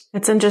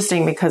 It's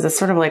interesting because it's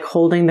sort of like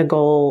holding the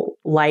goal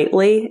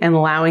lightly and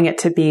allowing it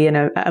to be an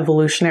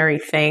evolutionary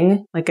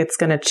thing. Like it's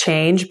going to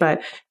change.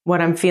 But what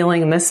I'm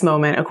feeling in this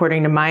moment,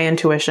 according to my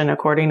intuition,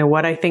 according to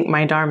what I think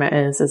my dharma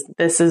is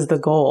this is the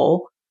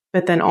goal.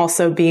 But then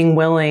also being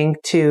willing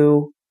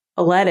to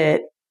let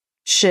it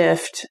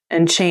shift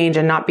and change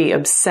and not be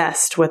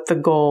obsessed with the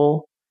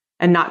goal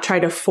and not try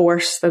to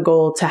force the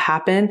goal to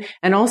happen.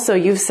 And also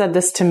you've said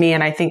this to me,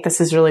 and I think this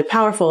is really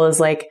powerful,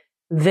 is like,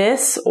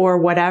 this or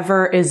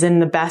whatever is in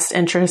the best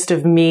interest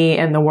of me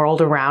and the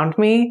world around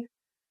me.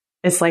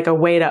 It's like a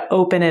way to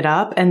open it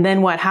up. And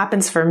then what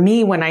happens for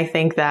me when I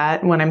think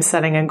that, when I'm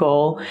setting a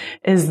goal,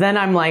 is then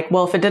I'm like,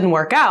 well, if it didn't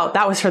work out,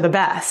 that was for the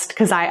best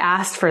because I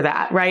asked for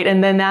that, right?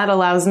 And then that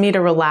allows me to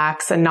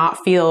relax and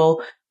not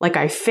feel like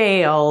I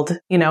failed.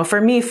 You know, for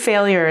me,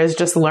 failure is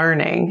just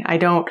learning. I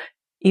don't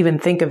even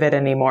think of it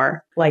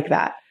anymore like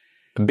that.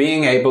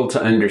 Being able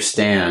to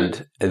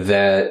understand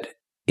that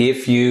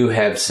if you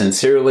have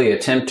sincerely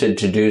attempted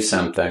to do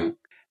something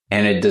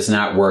and it does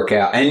not work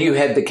out, and you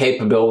had the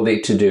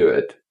capability to do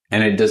it,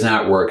 and it does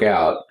not work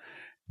out,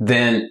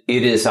 then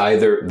it is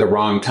either the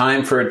wrong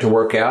time for it to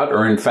work out,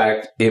 or in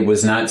fact, it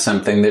was not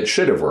something that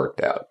should have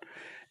worked out.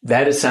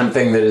 That is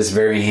something that is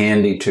very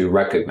handy to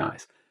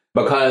recognize.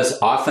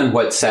 Because often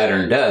what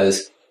Saturn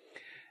does,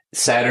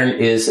 Saturn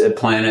is a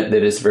planet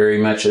that is very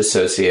much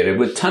associated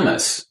with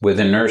tamas, with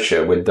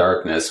inertia, with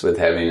darkness, with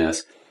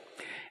heaviness.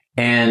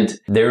 And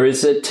there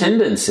is a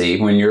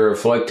tendency when you're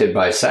afflicted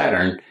by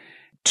Saturn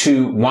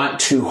to want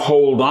to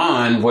hold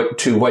on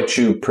to what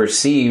you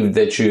perceive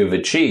that you have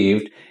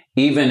achieved,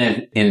 even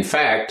if, in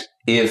fact,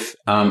 if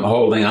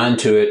holding on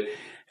to it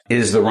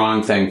is the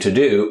wrong thing to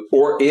do,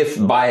 or if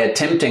by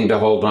attempting to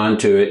hold on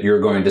to it, you're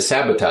going to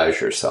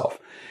sabotage yourself.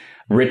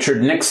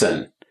 Richard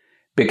Nixon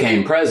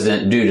became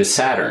president due to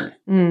Saturn.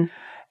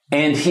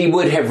 And he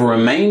would have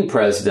remained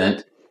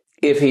president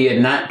if he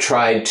had not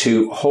tried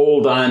to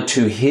hold on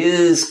to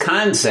his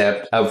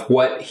concept of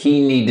what he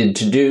needed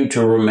to do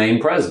to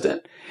remain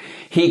president.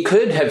 He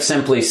could have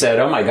simply said,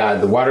 oh my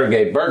God, the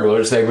Watergate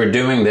burglars, they were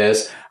doing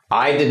this.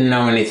 I didn't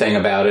know anything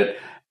about it.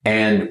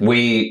 And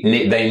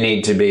they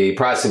need to be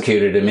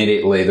prosecuted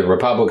immediately. The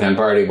Republican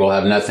Party will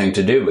have nothing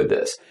to do with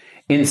this.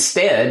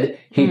 Instead,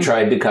 he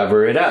tried to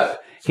cover it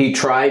up. He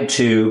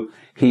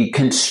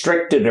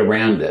constricted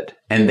around it.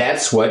 And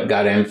that's what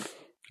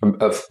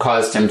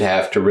caused him to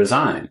have to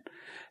resign.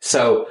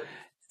 So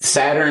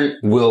Saturn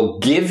will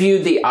give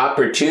you the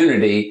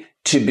opportunity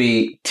to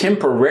be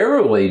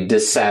temporarily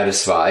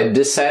dissatisfied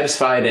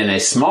in a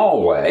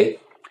small way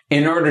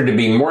in order to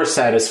be more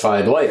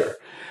satisfied later.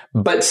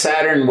 But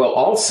Saturn will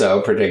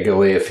also,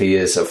 particularly if he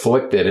is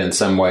afflicted in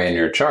some way in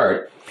your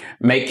chart,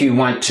 make you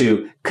want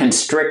to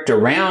constrict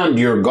around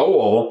your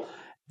goal,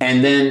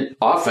 and then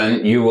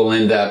often you will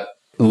end up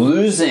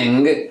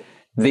losing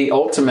the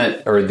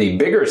ultimate or the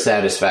bigger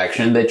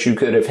satisfaction that you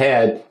could have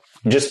had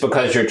just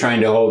because you're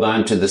trying to hold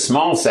on to the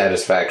small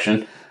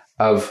satisfaction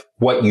of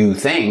what you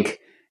think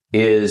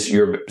is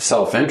your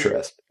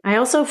self-interest. I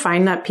also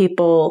find that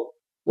people,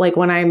 like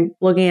when I'm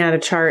looking at a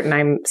chart and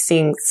I'm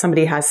seeing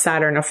somebody has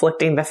Saturn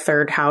afflicting the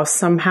third house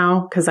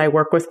somehow, because I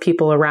work with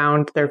people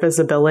around their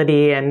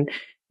visibility and,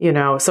 you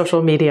know,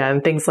 social media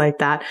and things like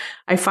that,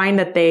 I find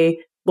that they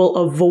will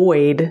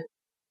avoid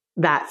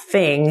that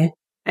thing.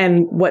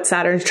 And what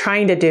Saturn's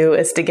trying to do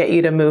is to get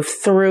you to move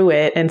through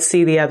it and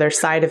see the other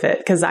side of it.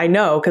 Because I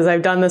know, because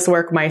I've done this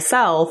work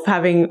myself,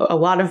 having a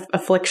lot of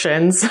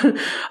afflictions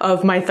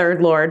of my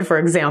third lord, for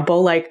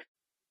example, like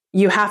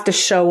you have to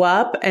show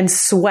up and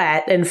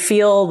sweat and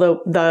feel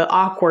the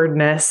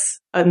awkwardness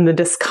and the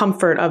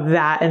discomfort of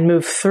that and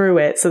move through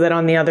it so that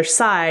on the other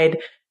side,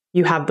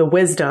 you have the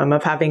wisdom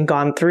of having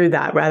gone through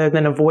that rather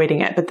than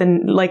avoiding it. But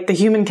then like the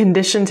human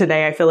condition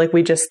today, I feel like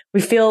we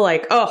feel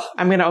like, oh,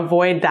 I'm going to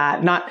avoid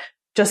that. Not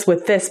just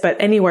with this, but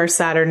anywhere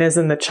Saturn is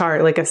in the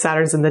chart, like if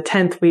Saturn's in the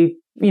 10th, we,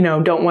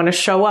 don't want to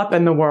show up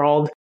in the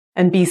world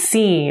and be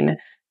seen.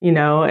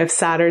 If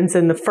Saturn's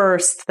in the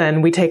 1st,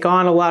 then we take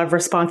on a lot of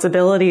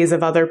responsibilities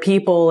of other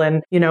people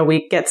and,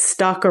 we get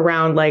stuck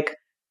around like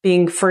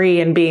being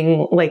free and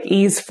being like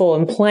easeful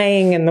and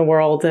playing in the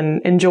world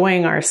and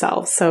enjoying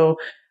ourselves. So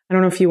I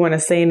don't know if you want to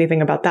say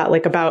anything about that,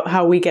 like about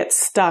how we get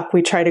stuck.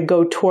 We try to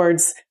go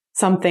towards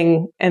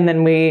something and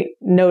then we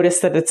notice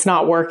that it's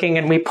not working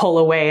and we pull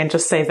away and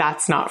just say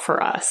that's not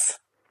for us.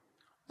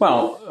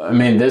 Well, I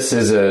mean, this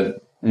is a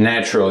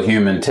natural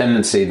human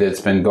tendency that's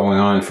been going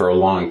on for a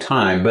long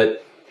time,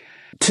 but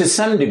to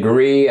some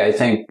degree, I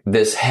think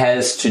this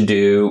has to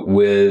do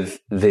with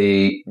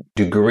the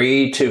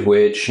degree to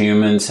which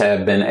humans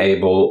have been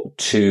able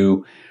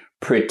to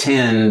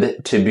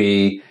pretend to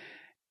be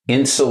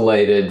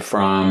insulated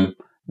from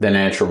the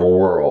natural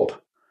world.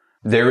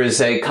 There is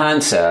a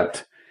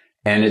concept,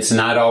 and it's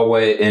not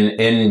always,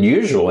 and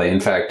usually, in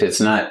fact,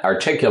 it's not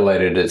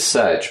articulated as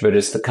such, but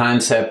it's the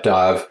concept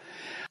of,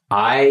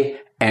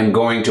 I am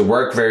going to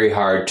work very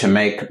hard to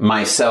make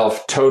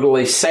myself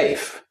totally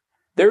safe.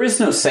 There is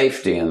no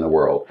safety in the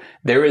world.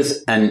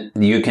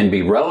 You can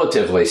be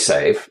relatively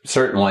safe.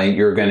 Certainly,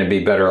 you're going to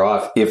be better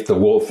off if the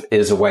wolf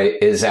is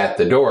at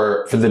the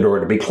door for the door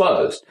to be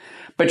closed.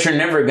 But you're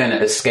never going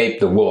to escape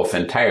the wolf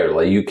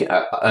entirely,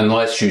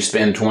 unless you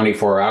spend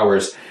 24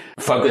 hours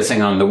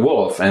focusing on the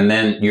wolf, and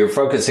then you're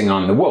focusing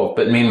on the wolf.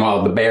 But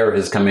meanwhile, the bear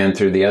has come in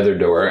through the other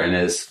door and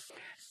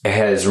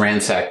has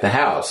ransacked the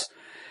house.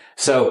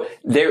 So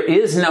there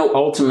is no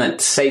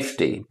ultimate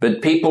safety,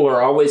 but people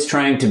are always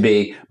trying to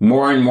be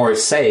more and more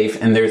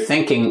safe, and they're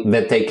thinking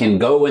that they can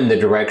go in the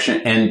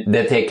direction and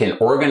that they can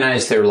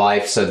organize their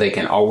life so they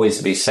can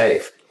always be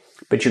safe.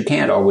 But you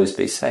can't always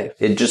be safe.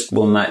 It just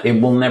will not,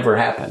 it will never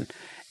happen.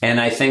 And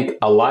I think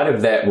a lot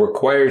of that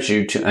requires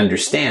you to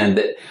understand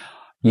that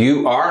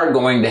you are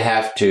going to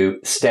have to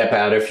step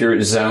out of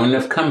your zone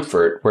of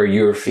comfort where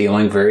you're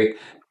feeling very,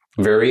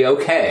 very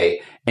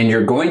okay. And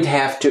you're going to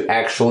have to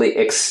actually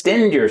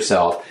extend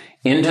yourself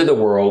into the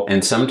world.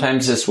 And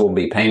sometimes this will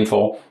be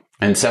painful.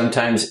 And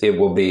sometimes it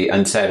will be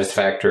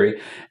unsatisfactory.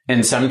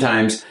 And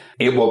sometimes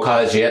it will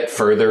cause yet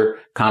further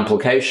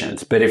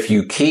complications. But if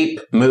you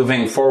keep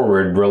moving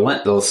forward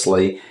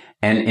relentlessly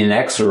and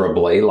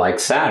inexorably like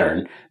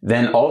Saturn,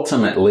 then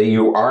ultimately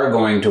you are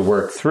going to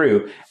work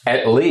through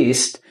at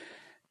least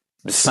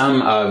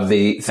some of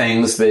the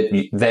things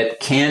that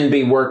can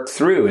be worked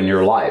through in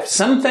your life.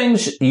 Some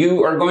things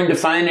you are going to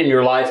find in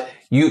your life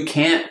you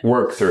can't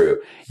work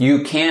through.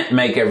 You can't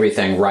make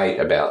everything right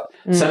about.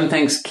 Some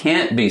things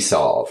can't be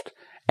solved.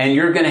 And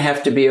you're going to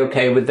have to be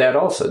okay with that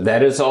also.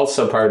 That is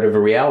also part of a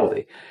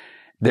reality.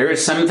 There are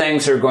some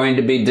things that are going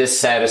to be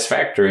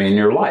dissatisfactory in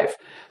your life.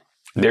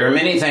 There are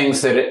many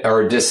things that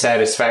are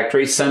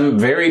dissatisfactory, some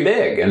very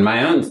big in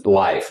my own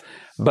life.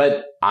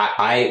 But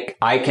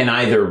I can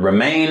either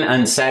remain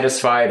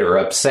unsatisfied or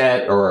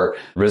upset or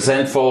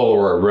resentful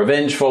or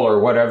revengeful or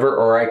whatever,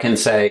 or I can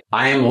say,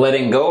 I am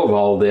letting go of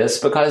all this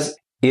because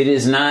it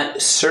is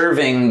not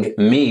serving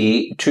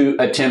me to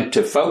attempt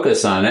to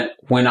focus on it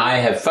when I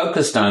have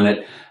focused on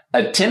it,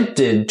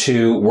 attempted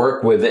to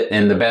work with it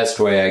in the best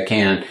way I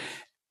can.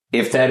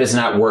 If that is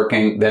not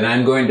working, then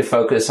I'm going to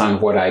focus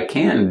on what I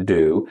can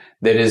do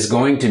that is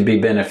going to be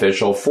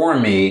beneficial for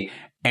me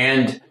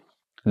and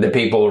the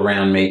people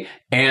around me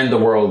and the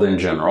world in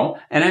general.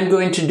 And I'm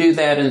going to do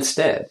that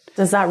instead.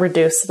 Does that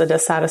reduce the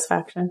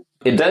dissatisfaction?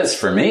 It does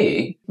for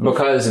me,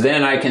 because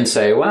then I can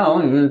say, well,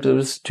 it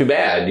was too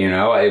bad.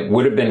 It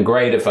would have been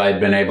great if I'd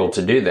been able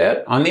to do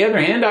that. On the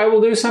other hand, I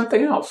will do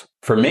something else.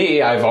 For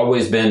me, I've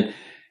always been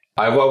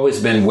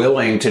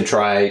willing to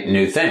try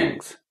new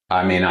things.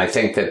 I mean, I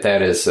think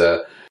that is,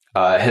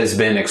 has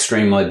been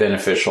extremely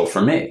beneficial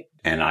for me.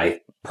 And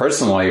I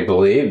personally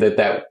believe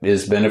that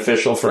is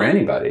beneficial for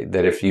anybody,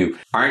 that if you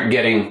aren't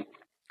getting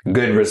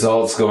good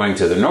results going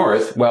to the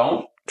north,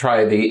 well,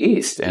 try the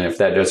east. And if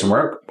that doesn't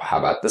work, how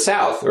about the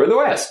south or the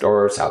west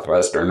or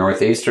southwest or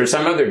northeast or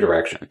some other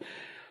direction?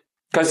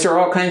 Because there are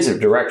all kinds of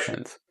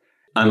directions.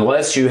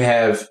 Unless you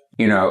have,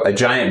 a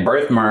giant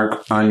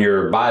birthmark on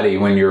your body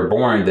when you're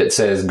born that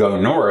says go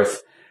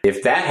north,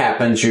 if that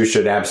happens, you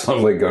should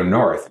absolutely go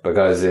north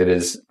because it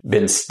has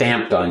been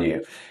stamped on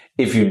you.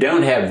 If you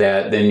don't have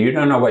that, then you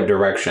don't know what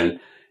direction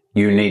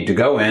you need to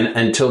go in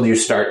until you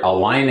start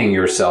aligning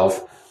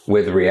yourself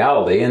with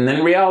reality. And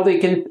then reality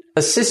can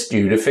assist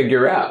you to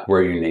figure out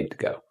where you need to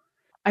go.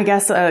 I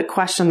guess a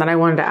question that I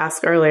wanted to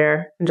ask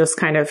earlier, and just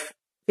kind of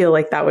feel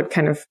like that would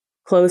kind of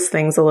close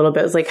things a little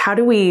bit, is like, how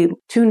do we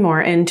tune more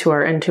into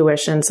our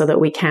intuition so that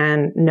we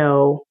can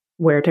know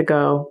where to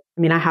go?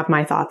 I mean, I have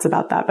my thoughts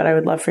about that, but I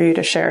would love for you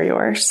to share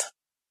yours.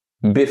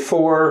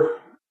 Before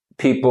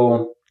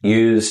people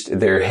used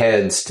their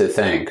heads to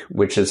think,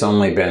 which has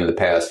only been the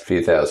past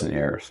few thousand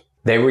years,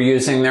 they were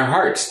using their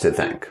hearts to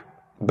think.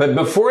 But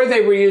before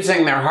they were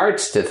using their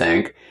hearts to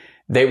think,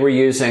 they were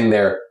using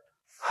their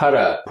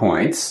hara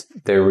points.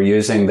 They were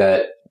using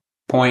that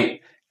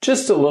point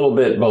just a little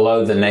bit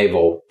below the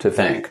navel to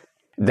think.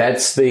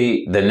 That's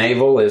the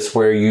navel is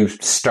where you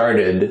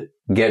started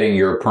getting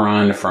your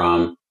prana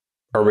from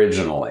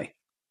originally.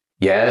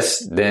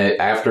 Yes,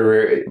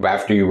 after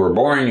you were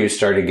born, you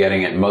started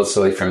getting it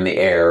mostly from the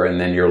air, and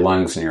then your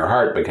lungs and your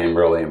heart became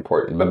really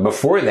important. But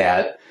before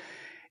that,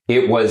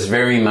 it was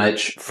very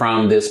much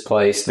from this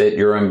place that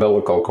your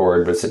umbilical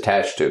cord was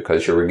attached to,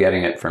 because you were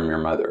getting it from your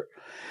mother.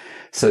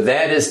 So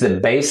that is the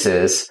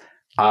basis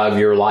of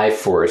your life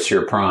force,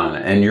 your prana,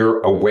 and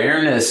your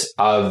awareness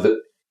of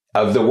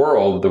the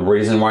world. The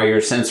reason why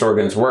your sense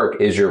organs work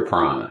is your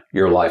prana,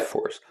 your life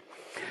force.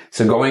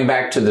 So going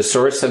back to the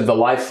source of the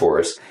life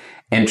force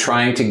and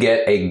trying to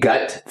get a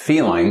gut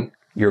feeling,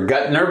 your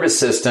gut nervous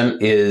system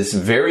is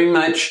very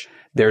much,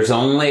 there's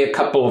only a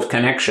couple of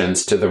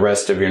connections to the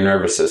rest of your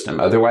nervous system.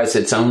 Otherwise,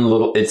 it's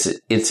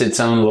its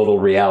own little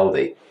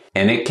reality.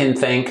 And it can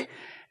think,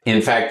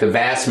 in fact, the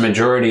vast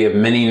majority of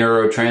many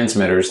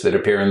neurotransmitters that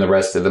appear in the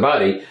rest of the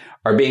body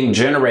are being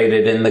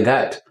generated in the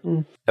gut.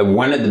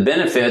 One of the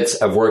benefits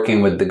of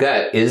working with the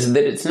gut is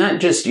that it's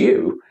not just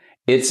you.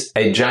 It's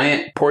a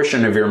giant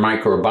portion of your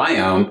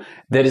microbiome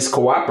that is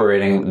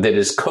cooperating, that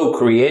is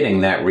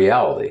co-creating that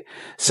reality.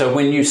 So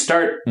when you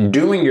start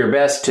doing your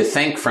best to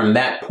think from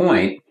that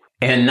point,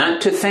 and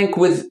not to think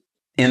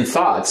in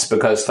thoughts,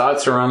 because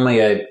thoughts are only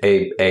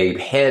a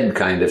head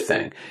kind of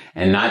thing,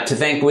 and not to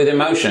think with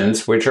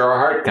emotions, which are a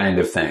heart kind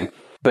of thing,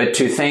 but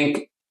to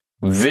think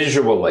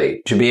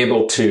visually, to be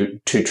able to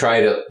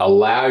try to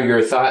allow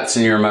your thoughts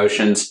and your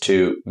emotions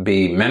to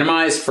be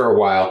minimized for a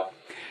while,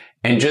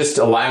 and just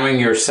allowing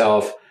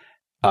yourself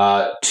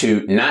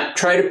to not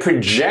try to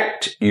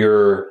project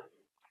your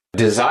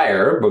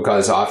desire,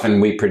 because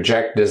often we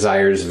project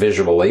desires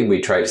visually.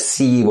 We try to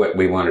see what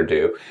we want to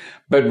do,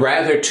 but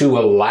rather to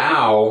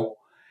allow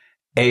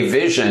a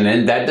vision,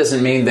 and that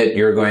doesn't mean that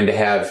you're going to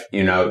have,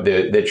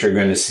 that you're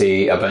going to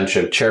see a bunch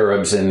of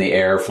cherubs in the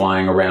air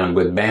flying around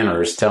with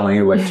banners telling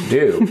you what to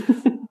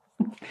do.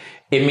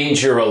 It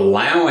means you're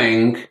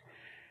allowing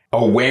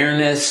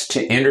awareness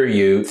to enter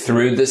you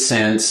through the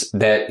sense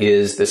that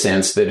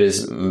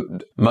is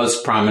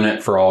most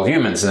prominent for all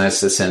humans, and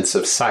that's the sense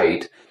of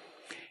sight.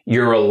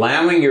 You're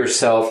allowing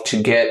yourself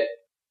to get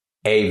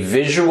a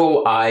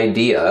visual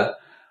idea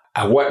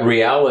of what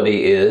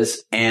reality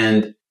is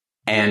and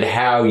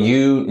how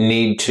you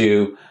need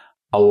to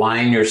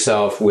align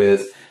yourself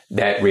with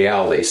that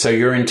reality. So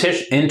your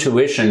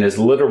intuition is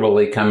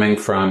literally coming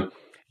from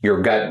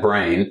your gut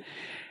brain.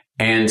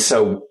 And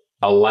so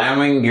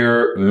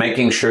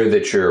making sure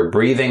that you're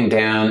breathing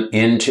down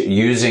into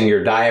using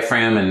your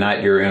diaphragm and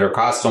not your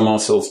intercostal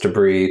muscles to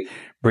breathe,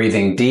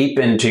 breathing deep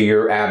into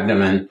your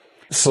abdomen,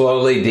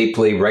 slowly,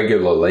 deeply,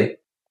 regularly.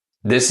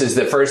 This is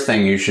the first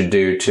thing you should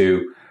do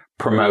to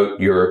promote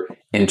your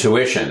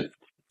intuition.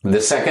 The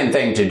second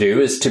thing to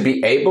do is to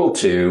be able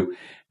to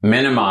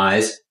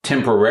minimize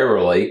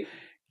temporarily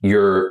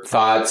your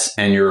thoughts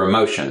and your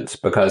emotions,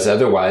 because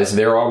otherwise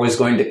they're always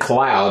going to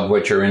cloud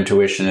what your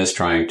intuition is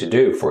trying to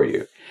do for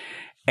you.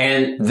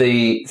 And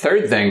the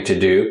third thing to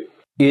do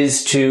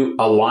is to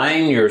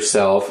align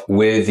yourself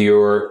with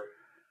your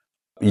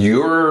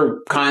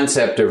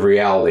concept of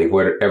reality,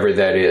 whatever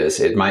that is.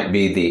 It might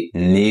be the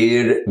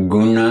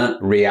nirguna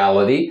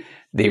reality,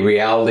 the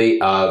reality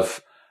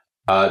of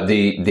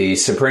the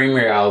supreme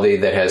reality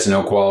that has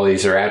no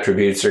qualities or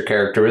attributes or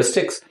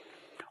characteristics,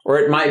 or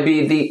it might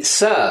be the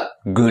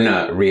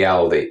saguna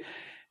reality,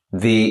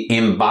 the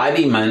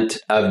embodiment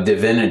of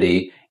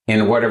divinity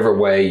in whatever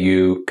way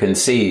you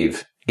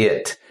conceive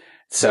it.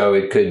 So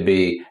it could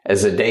be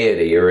as a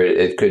deity, or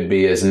it could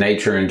be as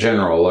nature in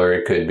general, or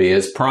it could be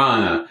as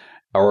prana,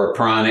 or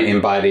prana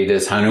embodied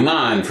as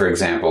Hanuman, for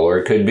example, or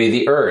it could be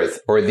the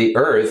earth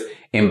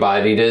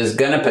embodied as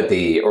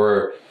Ganapati,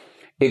 or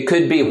it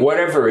could be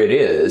whatever it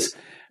is.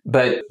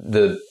 But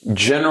the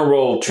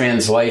general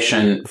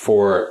translation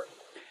for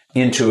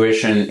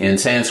intuition in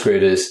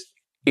Sanskrit is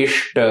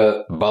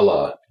Ishta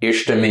Bala.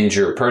 Ishta means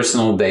your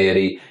personal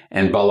deity,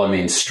 and Bala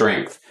means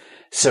strength.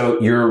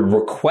 So you're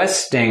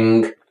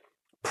requesting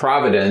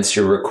providence,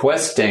 you're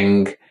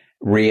requesting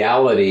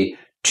reality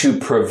to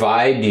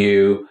provide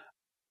you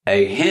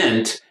a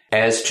hint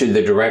as to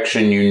the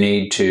direction you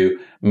need to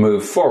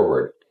move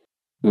forward.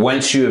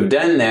 Once you have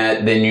done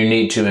that, then you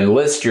need to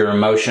enlist your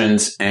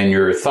emotions and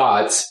your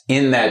thoughts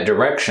in that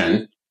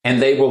direction,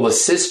 and they will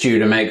assist you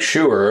to make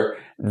sure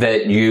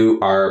that you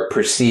are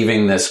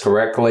perceiving this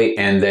correctly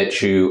and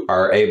that you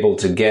are able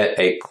to get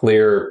a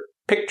clear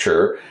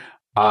picture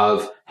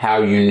of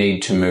how you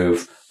need to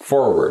move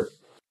forward.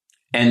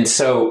 And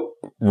so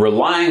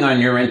relying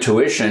on your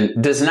intuition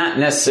does not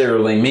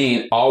necessarily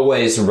mean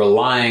always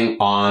relying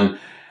on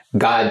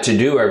God to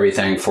do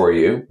everything for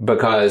you,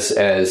 because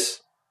as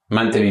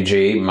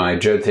Mantriji, my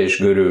Jyotish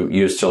guru,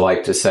 used to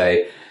like to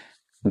say,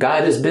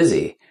 God is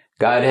busy.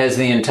 God has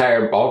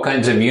all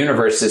kinds of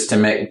universes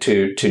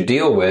to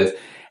deal with,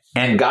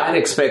 and God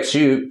expects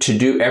you to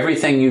do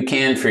everything you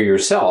can for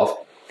yourself,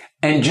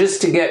 and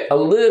just to get a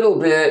little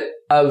bit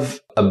of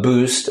a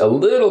boost, a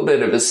little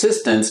bit of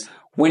assistance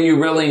when you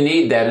really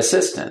need that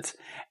assistance.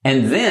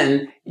 And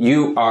then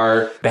you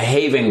are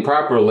behaving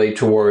properly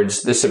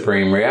towards the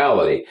supreme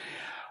reality.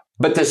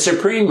 But the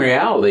supreme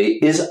reality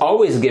is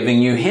always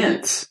giving you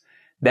hints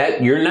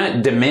that you're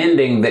not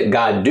demanding that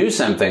God do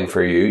something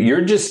for you.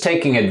 You're just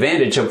taking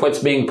advantage of what's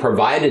being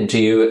provided to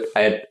you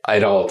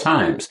at all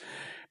times.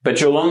 But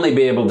you'll only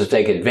be able to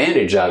take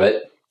advantage of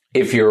it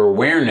if your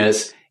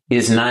awareness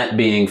is not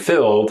being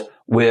filled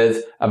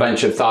with a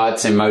bunch of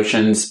thoughts,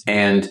 emotions,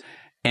 and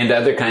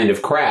other kind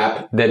of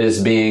crap that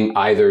is being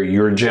either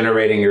you're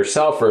generating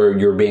yourself or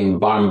you're being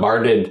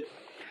bombarded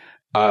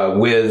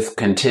with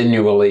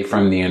continually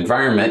from the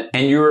environment,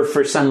 and you're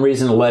for some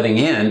reason letting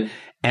in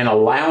and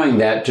allowing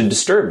that to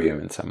disturb you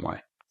in some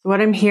way.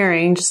 What I'm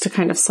hearing, just to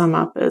kind of sum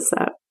up, is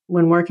that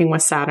when working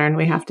with Saturn,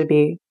 we have to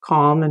be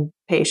calm and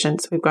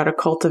patient. So we've got to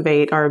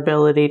cultivate our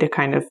ability to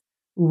kind of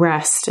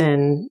rest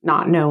in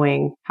not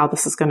knowing how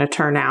this is going to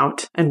turn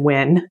out and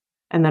when.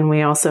 And then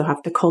we also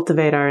have to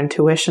cultivate our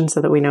intuition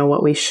so that we know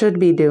what we should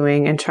be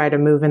doing and try to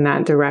move in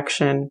that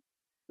direction.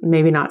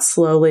 Maybe not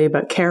slowly,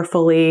 but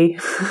carefully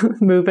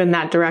move in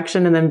that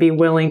direction, and then be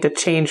willing to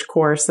change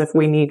course if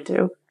we need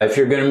to. If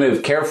you're going to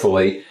move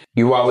carefully,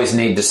 you always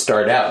need to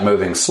start out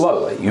moving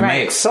slowly. You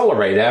may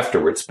accelerate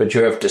afterwards, but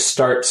you have to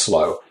start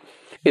slow.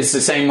 It's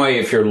the same way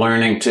if you're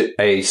learning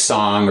a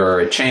song or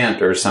a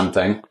chant or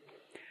something.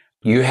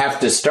 You have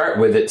to start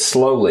with it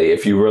slowly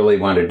if you really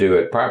want to do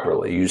it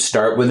properly. You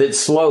start with it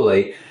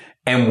slowly,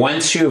 and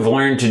once you've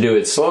learned to do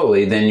it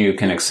slowly, then you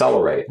can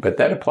accelerate. But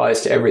that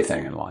applies to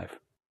everything in life.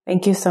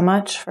 Thank you so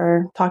much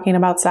for talking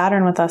about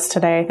Saturn with us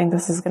today. I think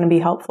this is going to be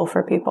helpful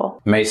for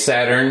people. May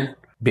Saturn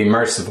be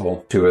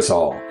merciful to us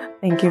all.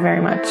 Thank you very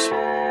much.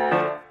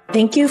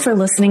 Thank you for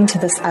listening to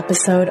this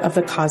episode of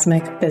the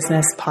Cosmic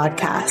Business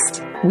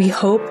Podcast. We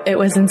hope it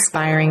was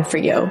inspiring for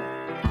you.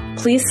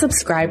 Please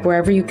subscribe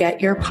wherever you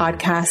get your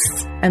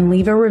podcasts and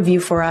leave a review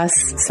for us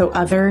so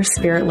other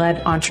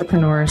spirit-led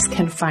entrepreneurs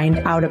can find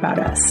out about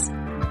us.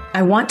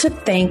 I want to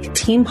thank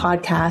Team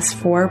Podcast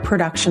for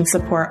production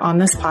support on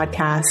this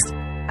podcast,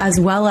 as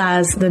well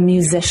as the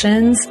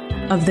musicians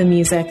of the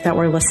music that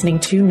we're listening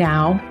to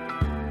now,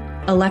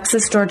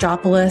 Alexis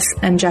Georgopoulos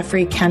and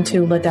Jeffrey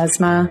Cantu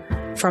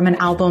Ledesma from an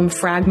album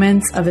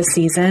Fragments of a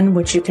Season,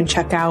 which you can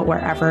check out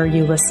wherever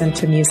you listen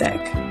to music.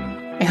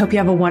 I hope you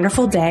have a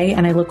wonderful day,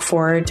 and I look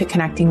forward to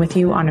connecting with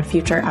you on a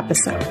future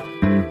episode.